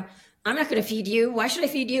 they're going, I'm not going to feed you. Why should I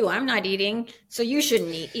feed you? I'm not eating. So you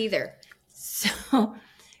shouldn't eat either. So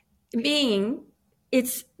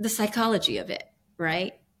it's the psychology of it,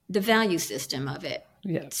 right? The value system of it.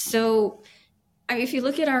 Yeah. So, if you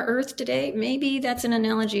look at our Earth today, maybe that's an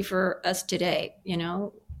analogy for us today.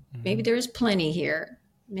 Maybe there is plenty here.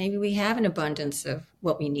 Maybe we have an abundance of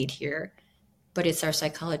what we need here, but it's our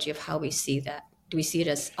psychology of how we see that. Do we see it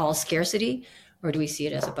as all scarcity, or do we see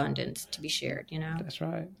it as abundance to be shared, you know? That's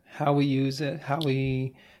right. How we use it, how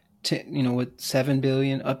we, with 7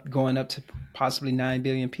 billion going up to possibly 9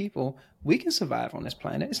 billion people, we can survive on this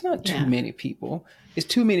planet. It's not too Yeah. many people. It's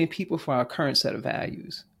too many people for our current set of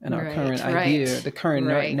values and our current idea, the current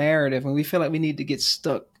narrative. And we feel like we need to get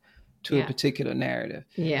stuck to a particular narrative.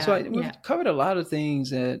 Yeah. So we've covered a lot of things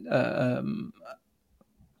that,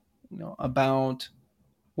 about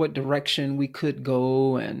what direction we could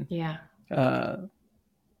go and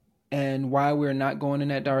why we're not going in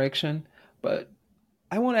that direction. But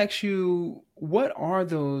I want to ask you, what are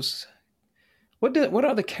the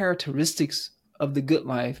characteristics of the good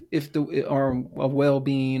life, or of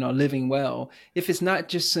well-being or living well, if it's not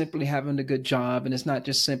just simply having a good job and it's not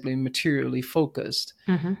just simply materially focused?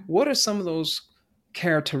 What are some of those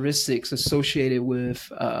characteristics associated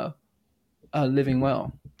with living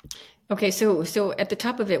well? Okay, so at the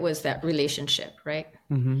top of it was that relationship, right?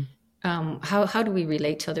 How do we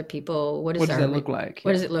relate to other people? What does that look like?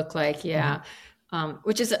 What does it look like? Yeah.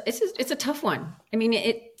 Which is it's a tough one. I mean,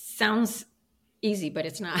 it sounds easy, but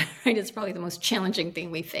it's not, right? It's probably the most challenging thing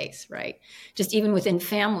we face, right? Just even within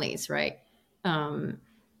families, right?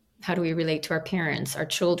 How do we relate to our parents, our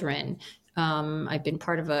children? I've been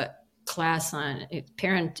part of a class on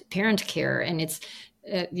parent care, and it's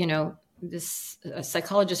this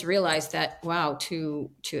psychologist realized that, wow, to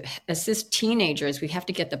assist teenagers, we have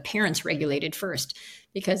to get the parents regulated first,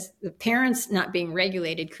 because the parents not being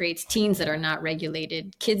regulated creates teens that are not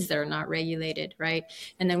regulated, kids that are not regulated, right?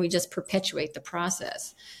 And then we just perpetuate the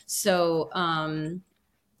process. So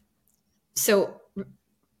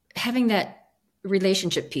having that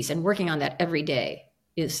relationship piece and working on that every day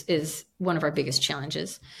is one of our biggest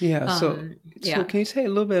challenges. Yeah. So can you say a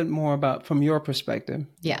little bit more about, from your perspective?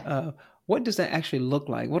 Yeah. What does that actually look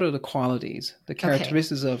like? What are the qualities, the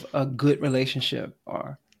characteristics of a good relationship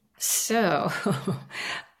are? So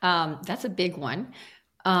that's a big one.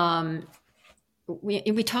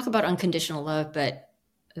 We talk about unconditional love, but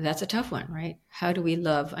that's a tough one, right? How do we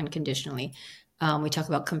love unconditionally? We talk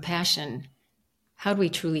about compassion. How do we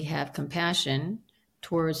truly have compassion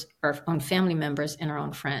towards our own family members and our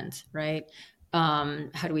own friends, right?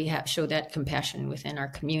 How do we show that compassion within our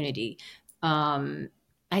community? I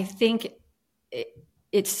think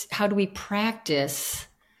it's how do we practice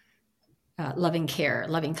loving care,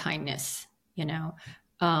 loving kindness,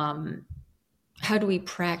 how do we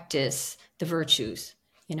practice the virtues,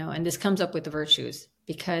 and this comes up with the virtues,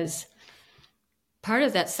 because part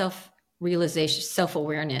of that self-realization,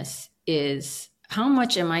 self-awareness is how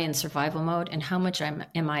much am I in survival mode and how much am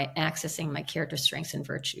I accessing my character strengths and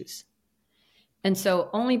virtues. And so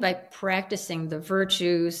only by practicing the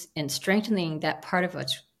virtues and strengthening that part of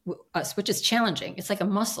us, which is challenging. It's like a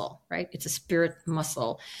muscle, right? It's a spirit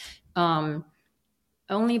muscle.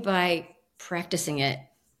 Only by practicing it,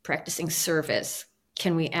 practicing service,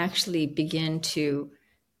 can we actually begin to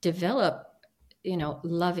develop,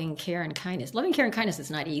 loving care and kindness. Loving care and kindness is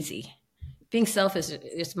not easy. Being selfish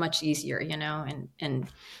is much easier, and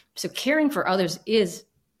so caring for others is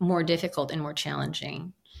more difficult and more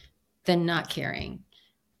challenging than not caring.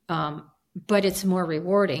 But it's more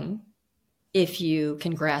rewarding if you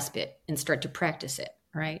can grasp it and start to practice it,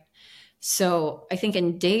 right? So I think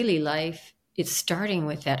in daily life, it's starting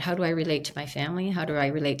with that. How do I relate to my family? How do I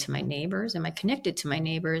relate to my neighbors? Am I connected to my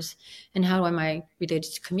neighbors? And how am I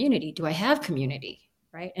related to community? Do I have community,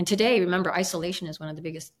 right? And today, remember, isolation is one of the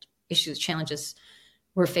biggest issues, challenges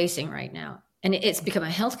we're facing right now. And it's become a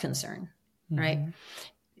health concern, right?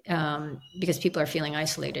 Because people are feeling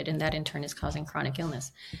isolated, and that in turn is causing chronic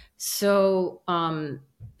illness. So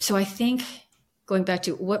I think going back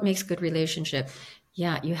to what makes good relationship,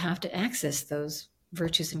 you have to access those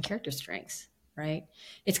virtues and character strengths, right?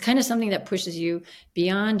 It's kind of something that pushes you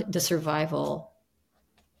beyond the survival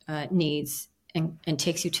needs and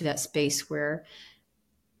takes you to that space where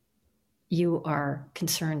you are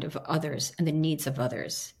concerned of others and the needs of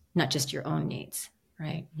others, not just your own needs,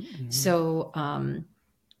 right? So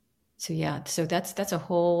that's a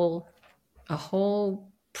whole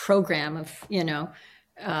program of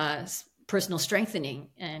personal strengthening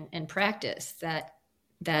and practice that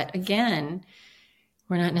again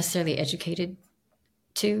we're not necessarily educated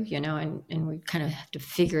to, and we kind of have to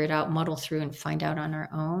figure it out, muddle through, and find out on our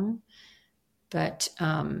own. But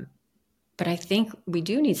I think we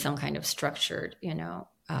do need some kind of structured,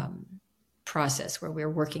 process where we're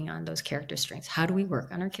working on those character strengths. How do we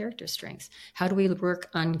work on our character strengths? How do we work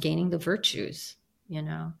on gaining the virtues?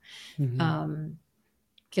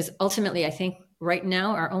 Because ultimately, I think right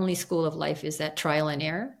now, our only school of life is that trial and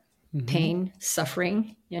error, pain,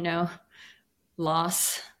 suffering,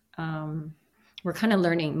 loss. We're kind of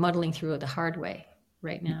muddling through it the hard way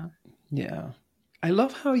right now. Yeah. I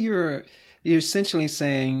love how you're essentially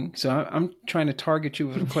saying, so I'm trying to target you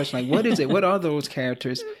with a question like, what is it? What are those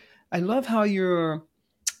characters? I love how you're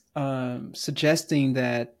suggesting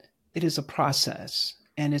that it is a process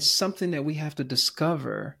and it's something that we have to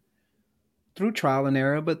discover through trial and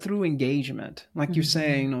error, but through engagement. Like you're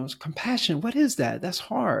saying, compassion, what is that? That's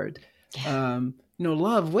hard. Yeah.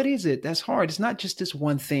 Love, what is it? That's hard. It's not just this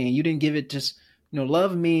one thing. You didn't give it just,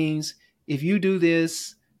 love means if you do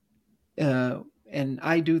this, and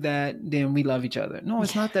I do that, then we love each other. No,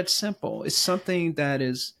 it's not that simple. It's something that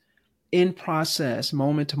is in process,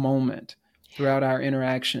 moment to moment, throughout our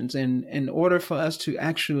interactions. And in order for us to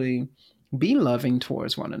actually be loving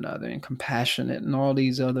towards one another and compassionate and all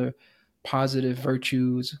these other positive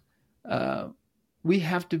virtues, we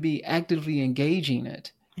have to be actively engaging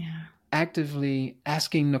it, actively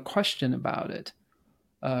asking the question about it,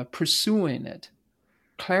 pursuing it,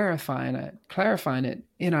 clarifying it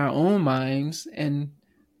in our own minds and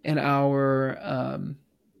in our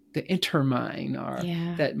the intermind, or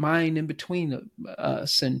that mind in between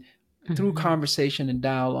us, and through conversation and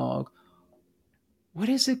dialogue. What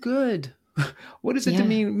is it good? What does it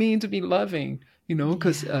mean to be loving?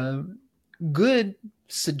 Because good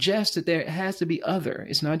suggests that there has to be other.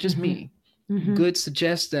 It's not just me. Good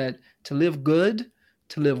suggests that to live good,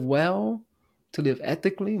 to live well, to live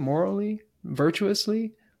ethically, morally,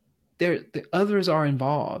 virtuously, the others are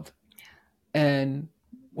involved. And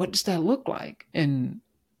what does that look like? And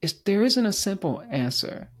there isn't a simple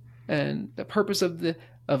answer. And the purpose of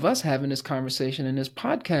us having this conversation in this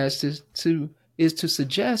podcast is to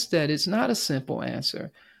suggest that it's not a simple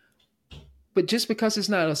answer. But just because it's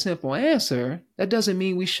not a simple answer, that doesn't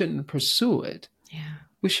mean we shouldn't pursue it. Yeah.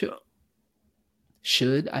 We should,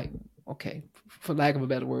 for lack of a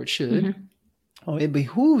better word, should. It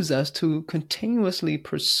behooves us to continuously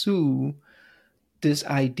pursue this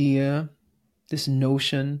idea, this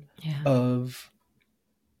notion of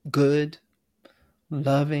good,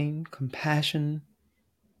 loving, compassion,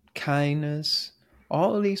 kindness,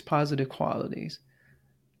 all of these positive qualities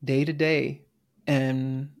day to day.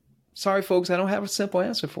 And sorry, folks, I don't have a simple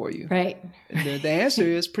answer for you. Right. The answer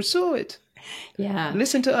is pursue it. Yeah.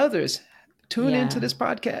 Listen to others. Tune into this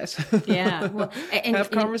podcast. Yeah. Well, and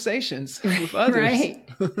have conversations with others. Right.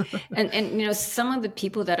 And some of the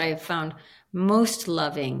people that I have found most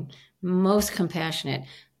loving, most compassionate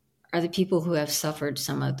are the people who have suffered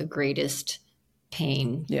some of the greatest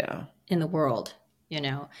pain in the world,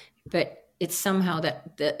 But it's somehow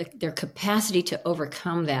that their capacity to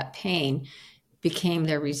overcome that pain became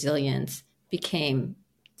their resilience, became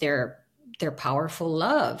their powerful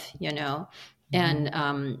love,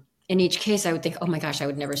 And in each case, I would think, oh my gosh, I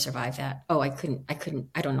would never survive that. Oh, I couldn't,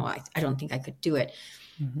 I don't know. I don't think I could do it.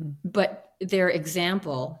 But their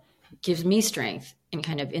example gives me strength and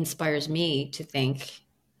kind of inspires me to think,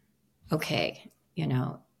 okay,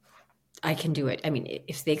 I can do it. I mean,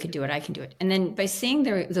 if they could do it, I can do it. And then by seeing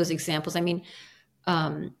those examples, I mean,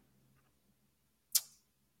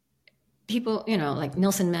 people, like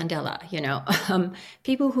Nelson Mandela,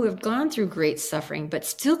 people who have gone through great suffering, but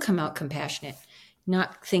still come out compassionate,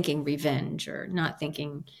 not thinking revenge or not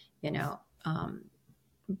thinking,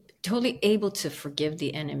 totally able to forgive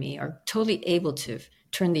the enemy or totally able to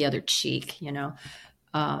turn the other cheek,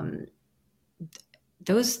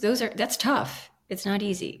 that's tough. It's not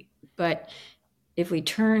easy. But if we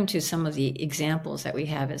turn to some of the examples that we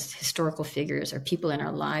have as historical figures or people in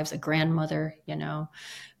our lives, a grandmother,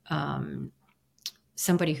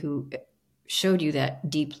 somebody who showed you that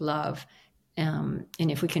deep love, and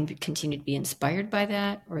if we can continue to be inspired by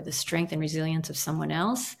that or the strength and resilience of someone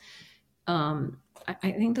else, I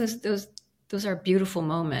think those are beautiful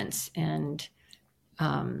moments, and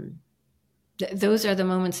those are the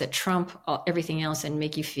moments that trump everything else and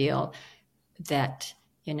make you feel that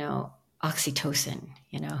oxytocin,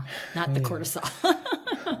 not the cortisol.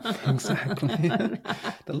 Exactly.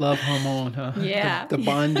 The love hormone, huh? Yeah. The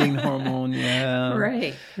bonding hormone. Yeah.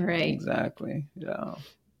 Right. Exactly. Yeah.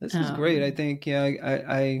 This is great. I think,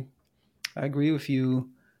 I agree with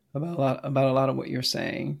you about a lot of what you're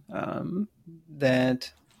saying.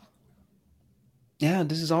 That,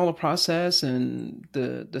 this is all a process, and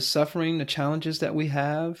the suffering, the challenges that we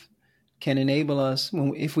have can enable us,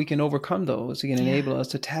 if we can overcome those, it can enable us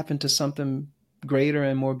to tap into something greater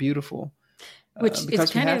and more beautiful. Which is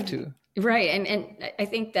because we kind have of to. right. And I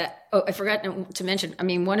think that, oh, I forgot to mention, I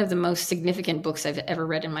mean, one of the most significant books I've ever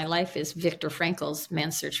read in my life is Viktor Frankl's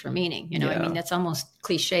Man's Search for Meaning. You know, I mean, Yeah. that's almost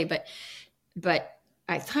cliche, but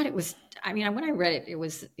I thought it was, I mean, when I read it, it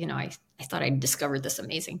was, you know, I thought I'd discovered this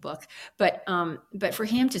amazing book, but for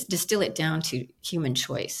him to distill it down to human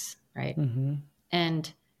choice, right? Mm-hmm.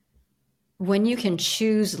 And when you can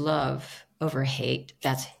choose love over hate,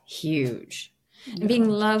 that's huge. And being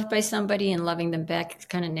Yeah. loved by somebody and loving them back is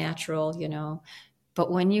kind of natural, you know.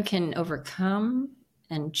 But when you can overcome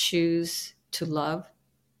and choose to love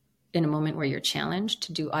in a moment where you're challenged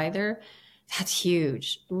to do either, that's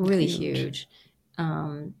huge, really Huge. huge.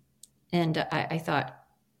 And I thought,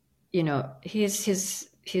 you know, his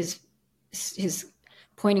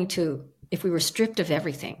pointing to, if we were stripped of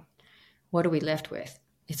everything, what are we left with?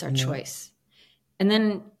 It's our Yeah. choice. And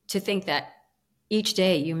then to think that each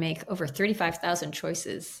day you make over 35,000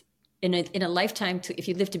 choices in a lifetime. If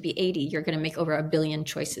you live to be 80, you're going to make over 1 billion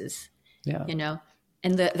choices, Yeah. you know,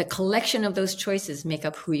 and the collection of those choices make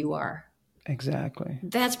up who you are. Exactly.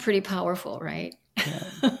 That's pretty powerful, right?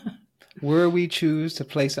 Yeah. Where we choose to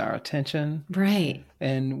place our attention. Right.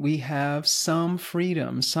 And we have some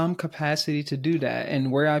freedom, some capacity to do that.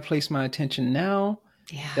 And where I place my attention now,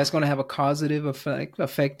 Yeah. that's going to have a causative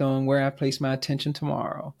effect on where I place my attention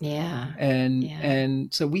tomorrow. Yeah.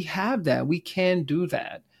 And so we have that. We can do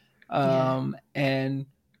that. And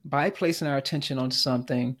by placing our attention on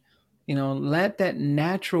something, you know, let that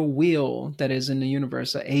natural will that is in the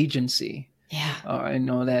universe, an agency, you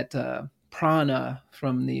know, that prana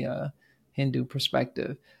from the Hindu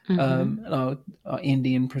perspective,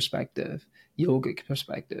 Indian perspective, yogic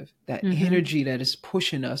perspective, that energy that is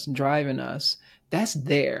pushing us and driving us, that's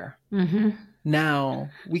there. Now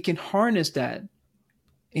we can harness that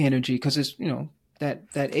energy because it's, you know, that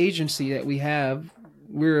agency that we have.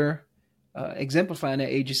 We're exemplifying that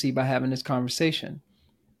agency by having this conversation,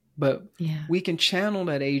 but we can channel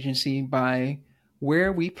that agency by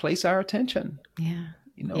where we place our attention.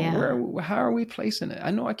 You know, how are we placing it?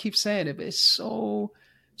 I know I keep saying it, but it's so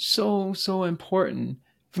important.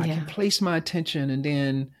 If I can place my attention and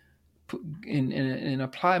then and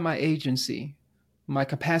apply my agency, my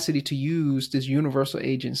capacity to use this universal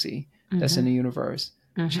agency that's in the universe,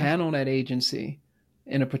 channel that agency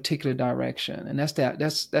in a particular direction, and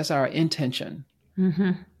that's our intention.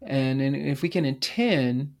 And if we can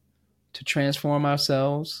intend to transform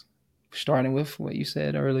ourselves, starting with what you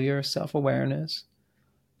said earlier, self-awareness,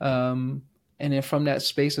 and then from that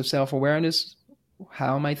space of self-awareness,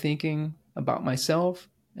 how am I thinking about myself,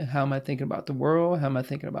 and how am I thinking about the world, how am I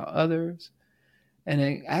thinking about others, and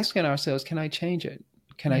then asking ourselves, can I change it?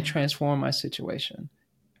 Can I transform my situation?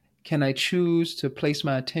 Can I choose to place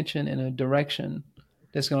my attention in a direction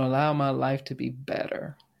that's going to allow my life to be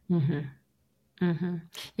better?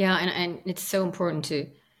 Yeah, and it's so important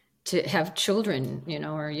to have children, you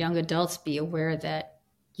know, or young adults be aware that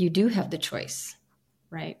you do have the choice,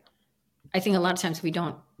 right? I think a lot of times we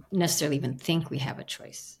don't necessarily even think we have a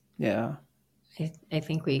choice. Yeah. I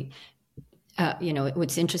think we, you know,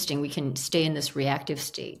 what's interesting, we can stay in this reactive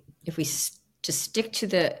state. If we just stick to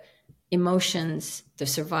the emotions, the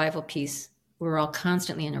survival piece, we're all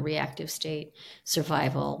constantly in a reactive state,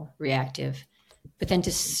 survival, reactive. But then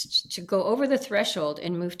to go over the threshold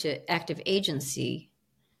and move to active agency,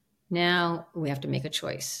 now we have to make a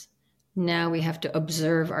choice. Now we have to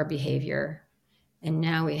observe our behavior, and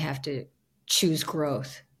now we have to choose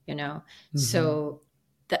growth, you know. So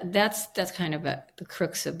that's kind of the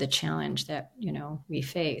crux of the challenge that, you know, we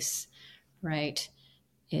face, right?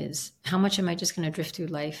 Is how much am I just going to drift through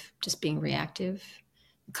life just being reactive,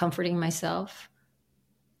 comforting myself,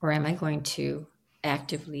 or am I going to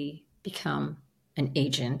actively become an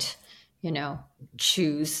agent, you know,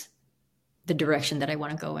 choose the direction that I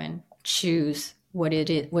want to go in, choose what it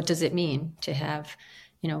is, what does it mean to have,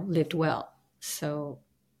 you know, lived well. So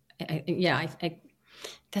I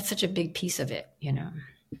that's such a big piece of it, you know.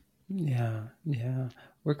 Yeah.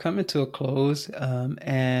 We're coming to a close,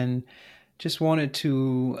 and just wanted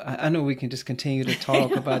to, I know we can just continue to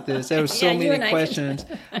talk about this. There were so many questions.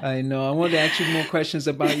 I know. I wanted to ask you more questions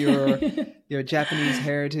about your Japanese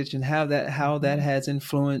heritage and how that has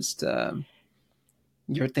influenced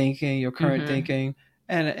your thinking, your current thinking.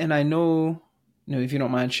 And I know, you know, if you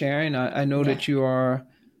don't mind sharing, I know that you are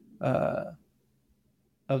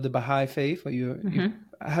of the Baha'i faith, or you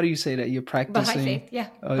how do you say that? You're practicing Baha'i faith, yeah.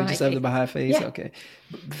 Oh, just of the Baha'i faith, yeah. Okay.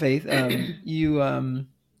 Faith. You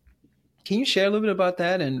can you share a little bit about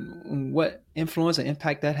that and what influence and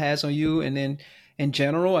impact that has on you? And then in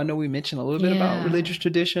general, I know we mentioned a little bit about religious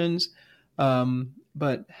traditions,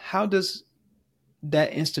 but how does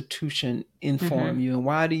that institution inform you, and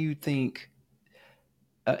why do you think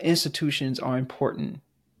institutions are important?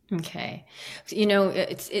 Okay,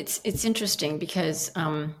 it's interesting because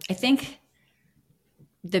I think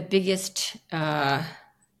the biggest the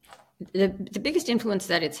biggest influence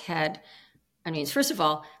that it's had, I mean, first of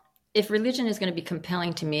all, if religion is going to be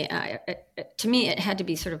compelling to me, it had to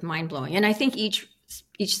be sort of mind blowing, and I think each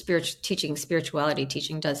spirituality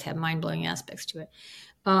teaching does have mind blowing aspects to it.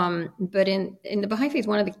 But in the Baha'i faith,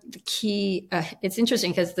 one of the key, it's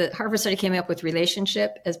interesting because the Harvard study came up with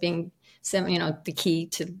relationship as being the key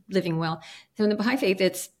to living well. So in the Baha'i faith,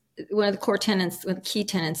 it's one of the core tenets, one of the key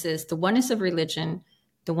tenets is the oneness of religion,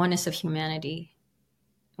 the oneness of humanity,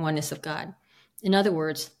 oneness of God. In other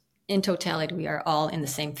words, in totality, we are all in the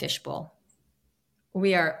same fishbowl.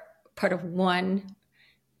 We are part of one,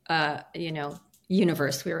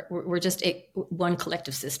 universe. We're just one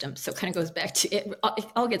collective system. So it kind of goes back to it. It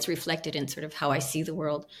all gets reflected in sort of how I see the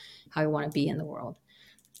world, how I want to be in the world.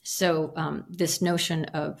 So this notion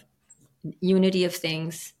of unity of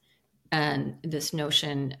things and this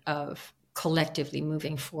notion of collectively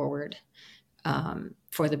moving forward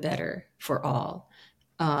for the better for all.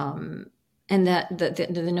 And that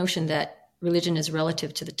the notion that religion is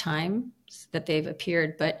relative to the time that they've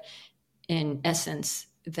appeared, but in essence,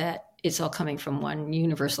 that it's all coming from one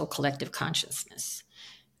universal collective consciousness.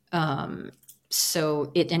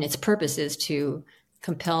 So its purpose is to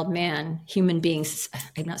compel human beings,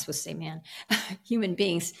 I'm not supposed to say man, human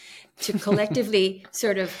beings to collectively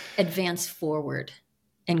sort of advance forward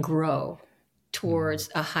and grow towards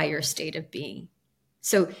a higher state of being.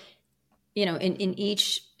 So, in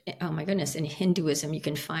each, oh my goodness, in Hinduism, you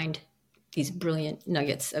can find these brilliant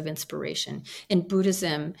nuggets of inspiration. In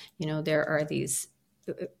Buddhism, there are these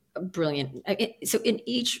brilliant. So in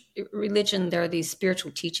each religion, there are these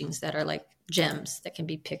spiritual teachings that are like gems that can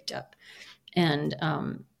be picked up. And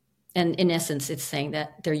in essence, it's saying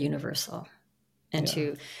that they're universal. And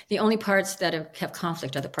the only parts that have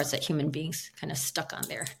conflict are the parts that human beings kind of stuck on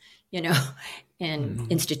there, and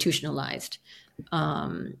institutionalized.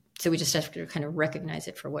 So we just have to kind of recognize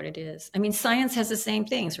it for what it is. I mean, science has the same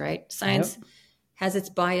things, right? Science has its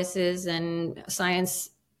biases, and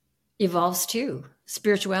science evolves too.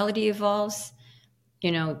 Spirituality evolves,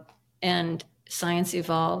 and science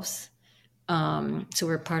evolves. So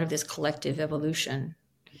we're part of this collective evolution.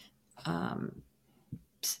 That's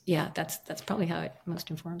probably how it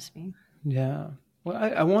most informs me. Yeah. Well,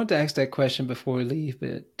 I wanted to ask that question before we leave,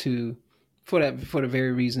 but for the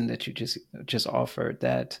very reason that you just offered,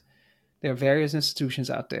 that there are various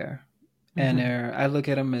institutions out there, and I look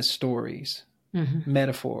at them as stories,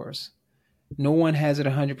 metaphors. No one has it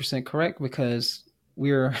 100% correct because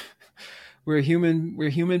we're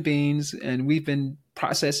human beings, and we've been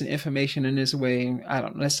processing information in this way.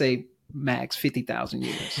 Let's say max 50,000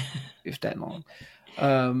 years, if that long.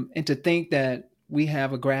 And to think that we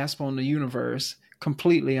have a grasp on the universe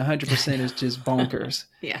completely 100% is just bonkers.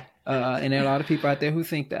 Yeah. And there are a lot of people out there who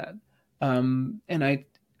think that. And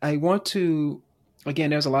I want to, again,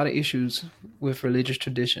 there's a lot of issues with religious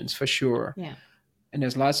traditions for sure. Yeah. And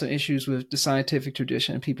there's lots of issues with the scientific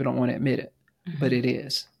tradition. People don't want to admit it, but it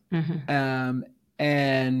is.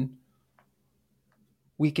 And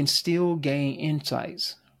we can still gain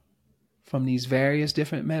insights from these various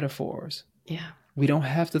different metaphors. Yeah. We don't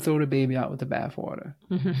have to throw the baby out with the bathwater.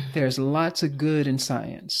 There's lots of good in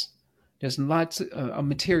science. There's lots of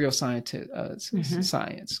material science.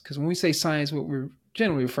 Because when we say science, what we're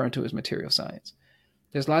generally referring to is material science.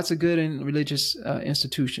 There's lots of good in religious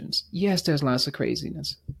institutions. Yes, there's lots of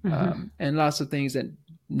craziness and lots of things that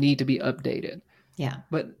need to be updated. Yeah.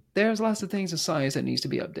 But there's lots of things in science that needs to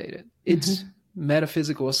be updated. Its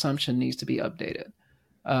metaphysical assumption needs to be updated.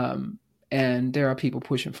 And there are people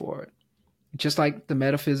pushing for it. Just like the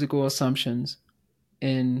metaphysical assumptions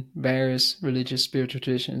in various religious spiritual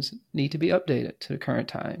traditions need to be updated to the current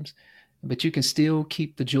times. But you can still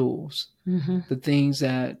keep the jewels, the things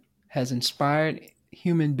that has inspired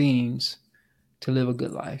human beings to live a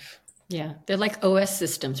good life. Yeah. They're like OS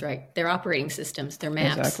systems, right? They're operating systems. They're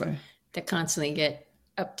maps that constantly get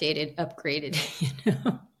updated, upgraded,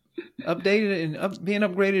 Updated and being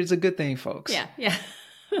upgraded is a good thing, folks. Yeah. Yeah.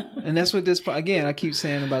 And that's what again, I keep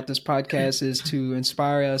saying about this podcast is to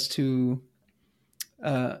inspire us to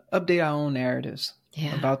update our own narratives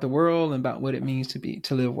about the world and about what it means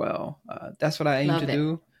to live well. That's what I aim to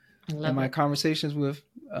do in my conversations with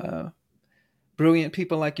brilliant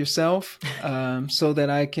people like yourself, so that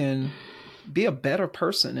I can be a better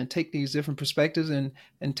person and take these different perspectives and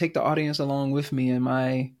take the audience along with me in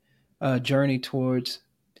my journey towards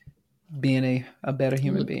being a better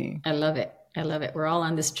human being. I love it. We're all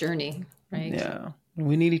on this journey. right? Yeah.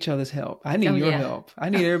 We need each other's help. I need your yeah. help. I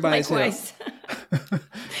need everybody's Likewise. help.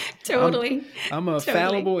 Totally. I'm a Totally.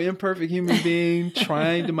 fallible, imperfect human being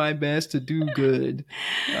trying to my best to do good.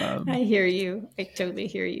 I hear you. I totally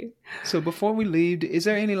hear you. So before we leave, is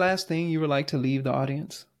there any last thing you would like to leave the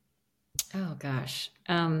audience? Oh gosh.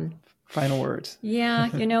 Final words. Yeah,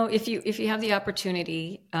 if you have the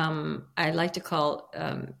opportunity, I like to call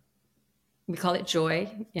we call it joy.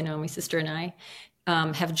 My sister and I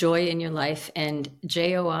have joy in your life, and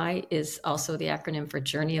JOI is also the acronym for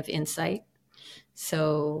Journey of Insight.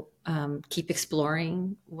 So keep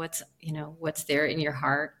exploring what's there in your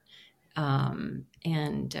heart, and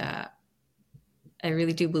I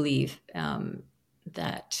really do believe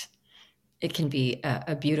that it can be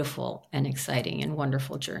a beautiful and exciting and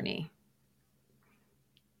wonderful journey.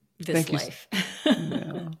 This Thank you. life.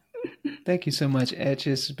 Yeah. Thank you so much, Etch.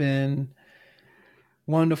 It's been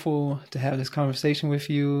wonderful to have this conversation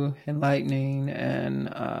with you, enlightening and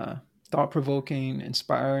thought-provoking,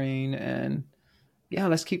 inspiring, and yeah,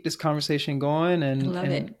 let's keep this conversation going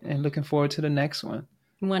and looking forward to the next one.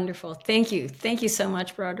 Wonderful. Thank you so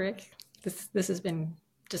much, Broderick. This has been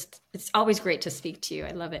it's always great to speak to you.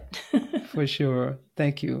 I love it. For sure.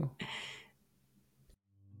 Thank you.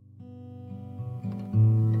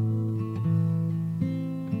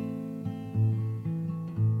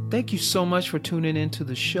 Thank you so much for tuning into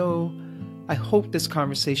the show. I hope this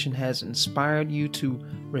conversation has inspired you to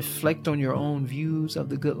reflect on your own views of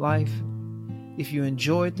the good life. If you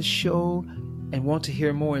enjoyed the show and want to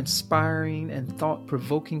hear more inspiring and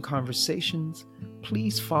thought-provoking conversations,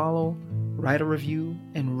 please follow, write a review,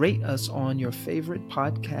 and rate us on your favorite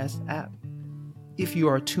podcast app. If you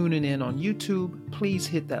are tuning in on YouTube, please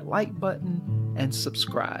hit that like button and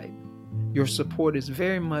subscribe. Your support is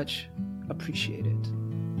very much appreciated.